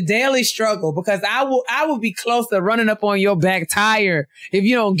 It's a daily struggle because I will be close to running up on your back tire if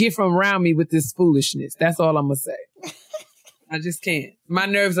you don't get from around me with this foolishness. That's all I'm going to say. I just can't. My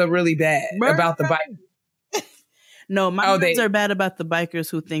nerves are really bad about the bike. No, my nerves are bad about the bikers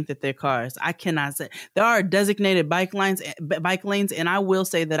who think that they're cars. I cannot say. There are designated bike lanes, and I will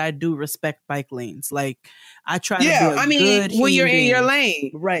say that I do respect bike lanes. Like, I try to be a good when you're being. In your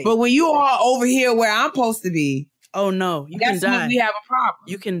lane. Right. But when you are over here where I'm supposed to be, oh no, you can die. That's when we have a problem.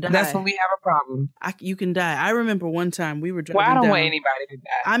 You can die. That's when we have a problem. You can die. I remember one time we were driving Well, I don't down. want anybody to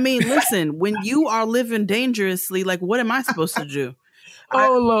die. I mean, listen, when you are living dangerously, like, what am I supposed to do?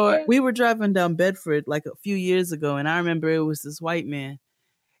 Lord. We were driving down Bedford like a few years ago, and I remember it was this white man.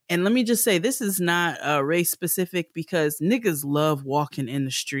 And let me just say, this is not race specific because niggas love walking in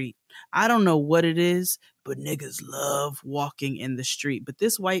the street. I don't know what it is, but niggas love walking in the street. But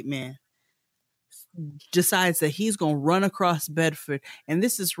this white man decides that he's going to run across Bedford. And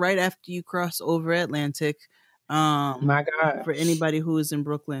this is right after you cross over Atlantic. My God. For anybody who is in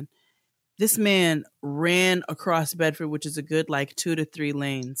Brooklyn. This man ran across Bedford, which is a good 2 to 3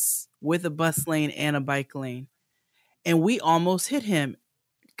 lanes, with a bus lane and a bike lane. And we almost hit him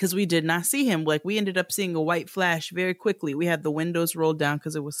because we did not see him. Like, we ended up seeing a white flash very quickly. We had the windows rolled down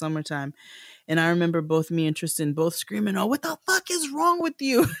because it was summertime. And I remember both me and Tristan both screaming, "Oh, what the fuck is wrong with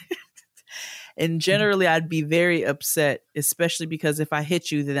you?" And generally, I'd be very upset, especially because if I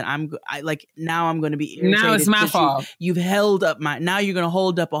hit you, then now I'm going to be irritated. Now it's my fault. You've held up now you're going to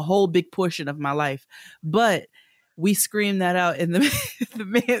hold up a whole big portion of my life. But we scream that out, and the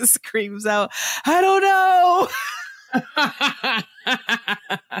man screams out, "I don't know."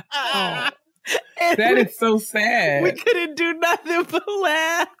 That is so sad. We couldn't do nothing but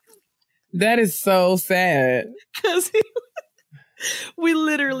laugh. That is so sad. Because we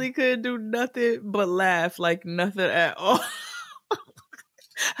literally couldn't do nothing but laugh, like nothing at all.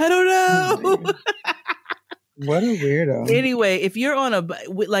 I don't know. What a weirdo. Anyway, if you're on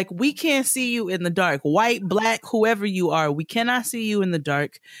we can't see you in the dark. White, black, whoever you are, we cannot see you in the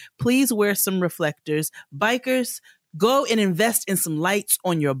dark. Please wear some reflectors. Bikers, go and invest in some lights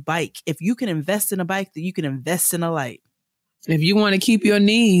on your bike. If you can invest in a bike, then you can invest in a light. If you want to keep your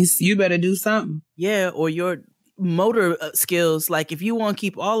knees, you better do something. Yeah, or your motor skills. Like, if you want to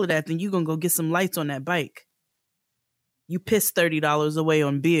keep all of that, then you're going to go get some lights on that bike. You piss $30 away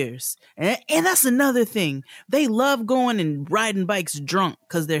on beers. And that's another thing. They love going and riding bikes drunk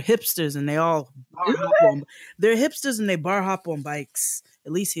because they're hipsters and they all bar hop on. They're hipsters and they bar hop on bikes.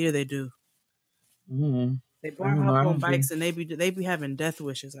 At least here they do. Mm-hmm. They bar hop on bikes and they be having death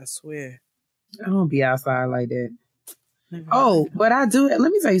wishes, I swear. I don't be outside like that. Oh, but I do.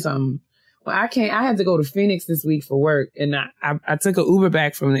 Let me tell you something. Well, I had to go to Phoenix this week for work, and I took an Uber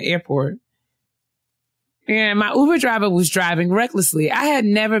back from the airport. And my Uber driver was driving recklessly. I had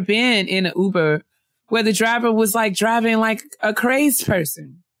never been in an Uber where the driver was driving like a crazed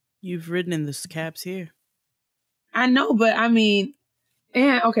person. You've ridden in the cabs here. I know, but I mean,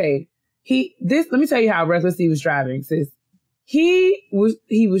 okay. Let me tell you how reckless he was driving, sis. He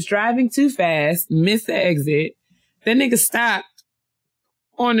was driving too fast, missed the exit. That nigga stopped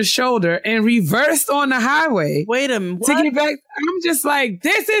on the shoulder and reversed on the highway. Wait a minute. To get back. I'm just like,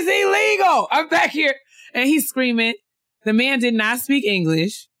 this is illegal. I'm back here. And he's screaming. The man did not speak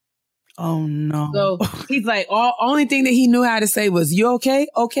English. Oh, no. So he's like, only thing that he knew how to say was, "You okay?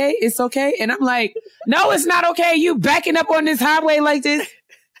 Okay, it's okay." And I'm like, no, it's not okay. You backing up on this highway like this.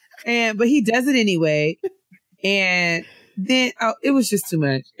 But he does it anyway. And then it was just too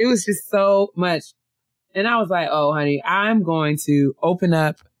much. It was just so much. And I was like, oh, honey, I'm going to open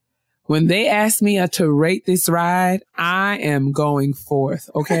up. When they asked me to rate this ride, I am going forth.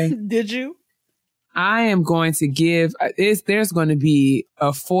 Okay. Did you? I am going to give, there's going to be a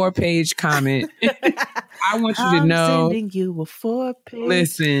 4-page comment. I want you to know. I'm sending you a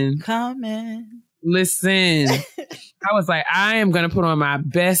 4-page comment. Listen. I was like, I am going to put on my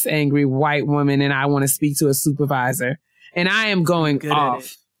best angry white woman and I want to speak to a supervisor. And I am going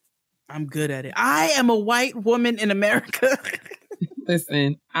off. I'm good at it. I am a white woman in America.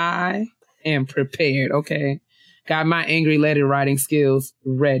 Listen, I am prepared, okay? Got my angry letter writing skills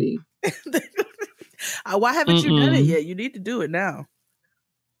ready. Why haven't you done it yet? You need to do it now.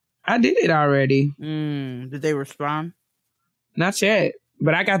 I did it already. Did they respond? Not yet.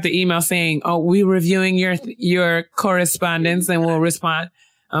 But I got the email saying, "Oh, we're reviewing your correspondence and we'll respond."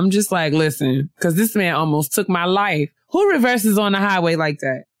 I'm just like, listen, because this man almost took my life Who reverses on the highway like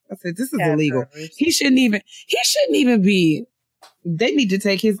that? I said, this is illegal. Drivers. He shouldn't even be. They need to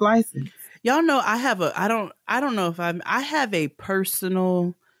take his license. Y'all know I have a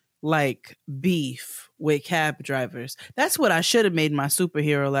personal like beef with cab drivers. That's what I should have made my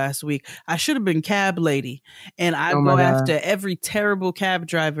superhero last week. I should have been cab lady, and I go after every terrible cab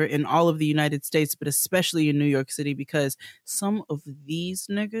driver in all of the United States, but especially in New York City, because some of these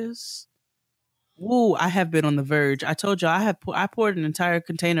niggas, woo, I have been on the verge. I told y'all I poured an entire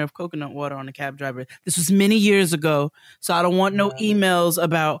container of coconut water on a cab driver. This was many years ago, so I don't want no emails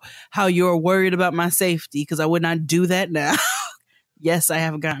about how you're worried about my safety, because I would not do that now. Yes, I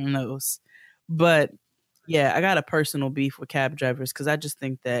have gotten those. But yeah, I got a personal beef with cab drivers because I just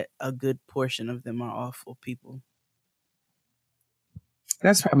think that a good portion of them are awful people.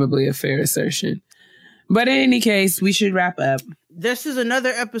 That's probably a fair assertion. But in any case, we should wrap up. This is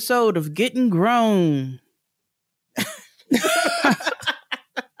another episode of Getting Grown.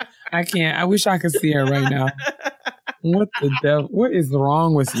 I can't. I wish I could see her right now. What the devil? What is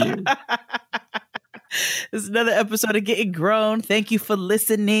wrong with you? This is another episode of Getting Grown. Thank you for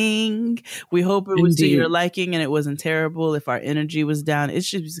listening. We hope it was to your liking and it wasn't terrible. If our energy was down, it's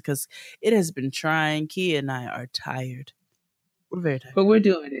just because it has been trying. Kia and I are tired. We're very tired. But we're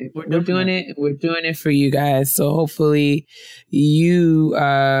doing it. We're doing it. We're doing it for you guys. So hopefully you,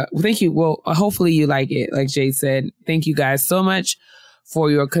 thank you. Well, hopefully you like it. Like Jade said, thank you guys so much for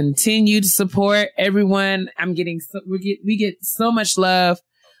your continued support. Everyone, we get so much love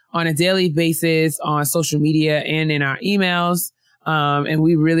on a daily basis on social media and in our emails. And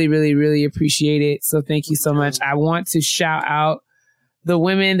we really, really, really appreciate it. So thank you so much. I want to shout out the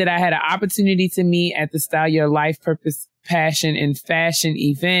women that I had an opportunity to meet at the Style Your Life, Purpose, Passion, and Fashion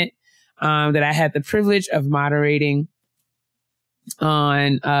event that I had the privilege of moderating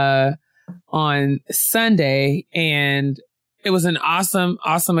on Sunday. And it was an awesome,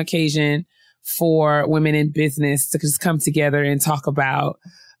 awesome occasion for women in business to just come together and talk about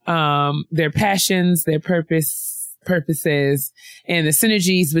their passions, their purposes, and the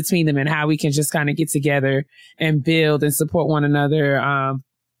synergies between them and how we can just kind of get together and build and support one another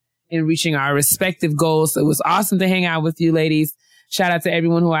in reaching our respective goals. So it was awesome to hang out with you ladies. Shout out to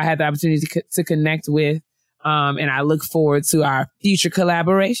everyone who I had the opportunity to connect with. And I look forward to our future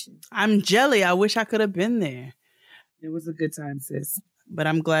collaboration. I'm jelly. I wish I could have been there. It was a good time, sis. But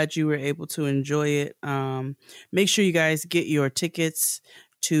I'm glad you were able to enjoy it. Make sure you guys get your tickets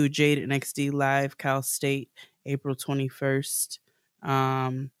to Jade and XD Live, Cal State, April 21st.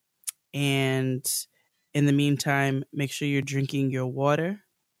 And in the meantime, make sure you're drinking your water,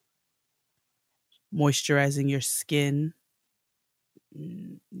 moisturizing your skin.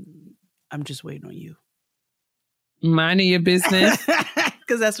 I'm just waiting on you. Minding your business.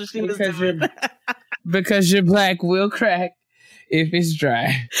 Because that's what she was doing. Because your black will crack if it's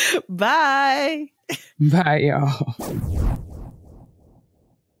dry. Bye. Bye, y'all.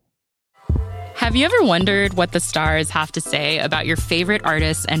 Have you ever wondered what the stars have to say about your favorite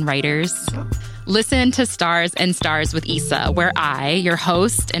artists and writers? Listen to Stars and Stars with Issa, where I, your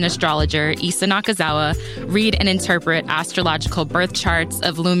host and astrologer, Issa Nakazawa, read and interpret astrological birth charts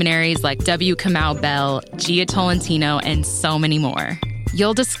of luminaries like W. Kamau Bell, Gia Tolentino, and so many more.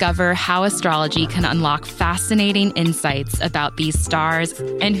 You'll discover how astrology can unlock fascinating insights about these stars,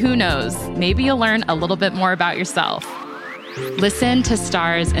 and who knows, maybe you'll learn a little bit more about yourself. Listen to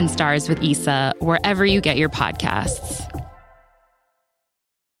Stars and Stars with Issa wherever you get your podcasts.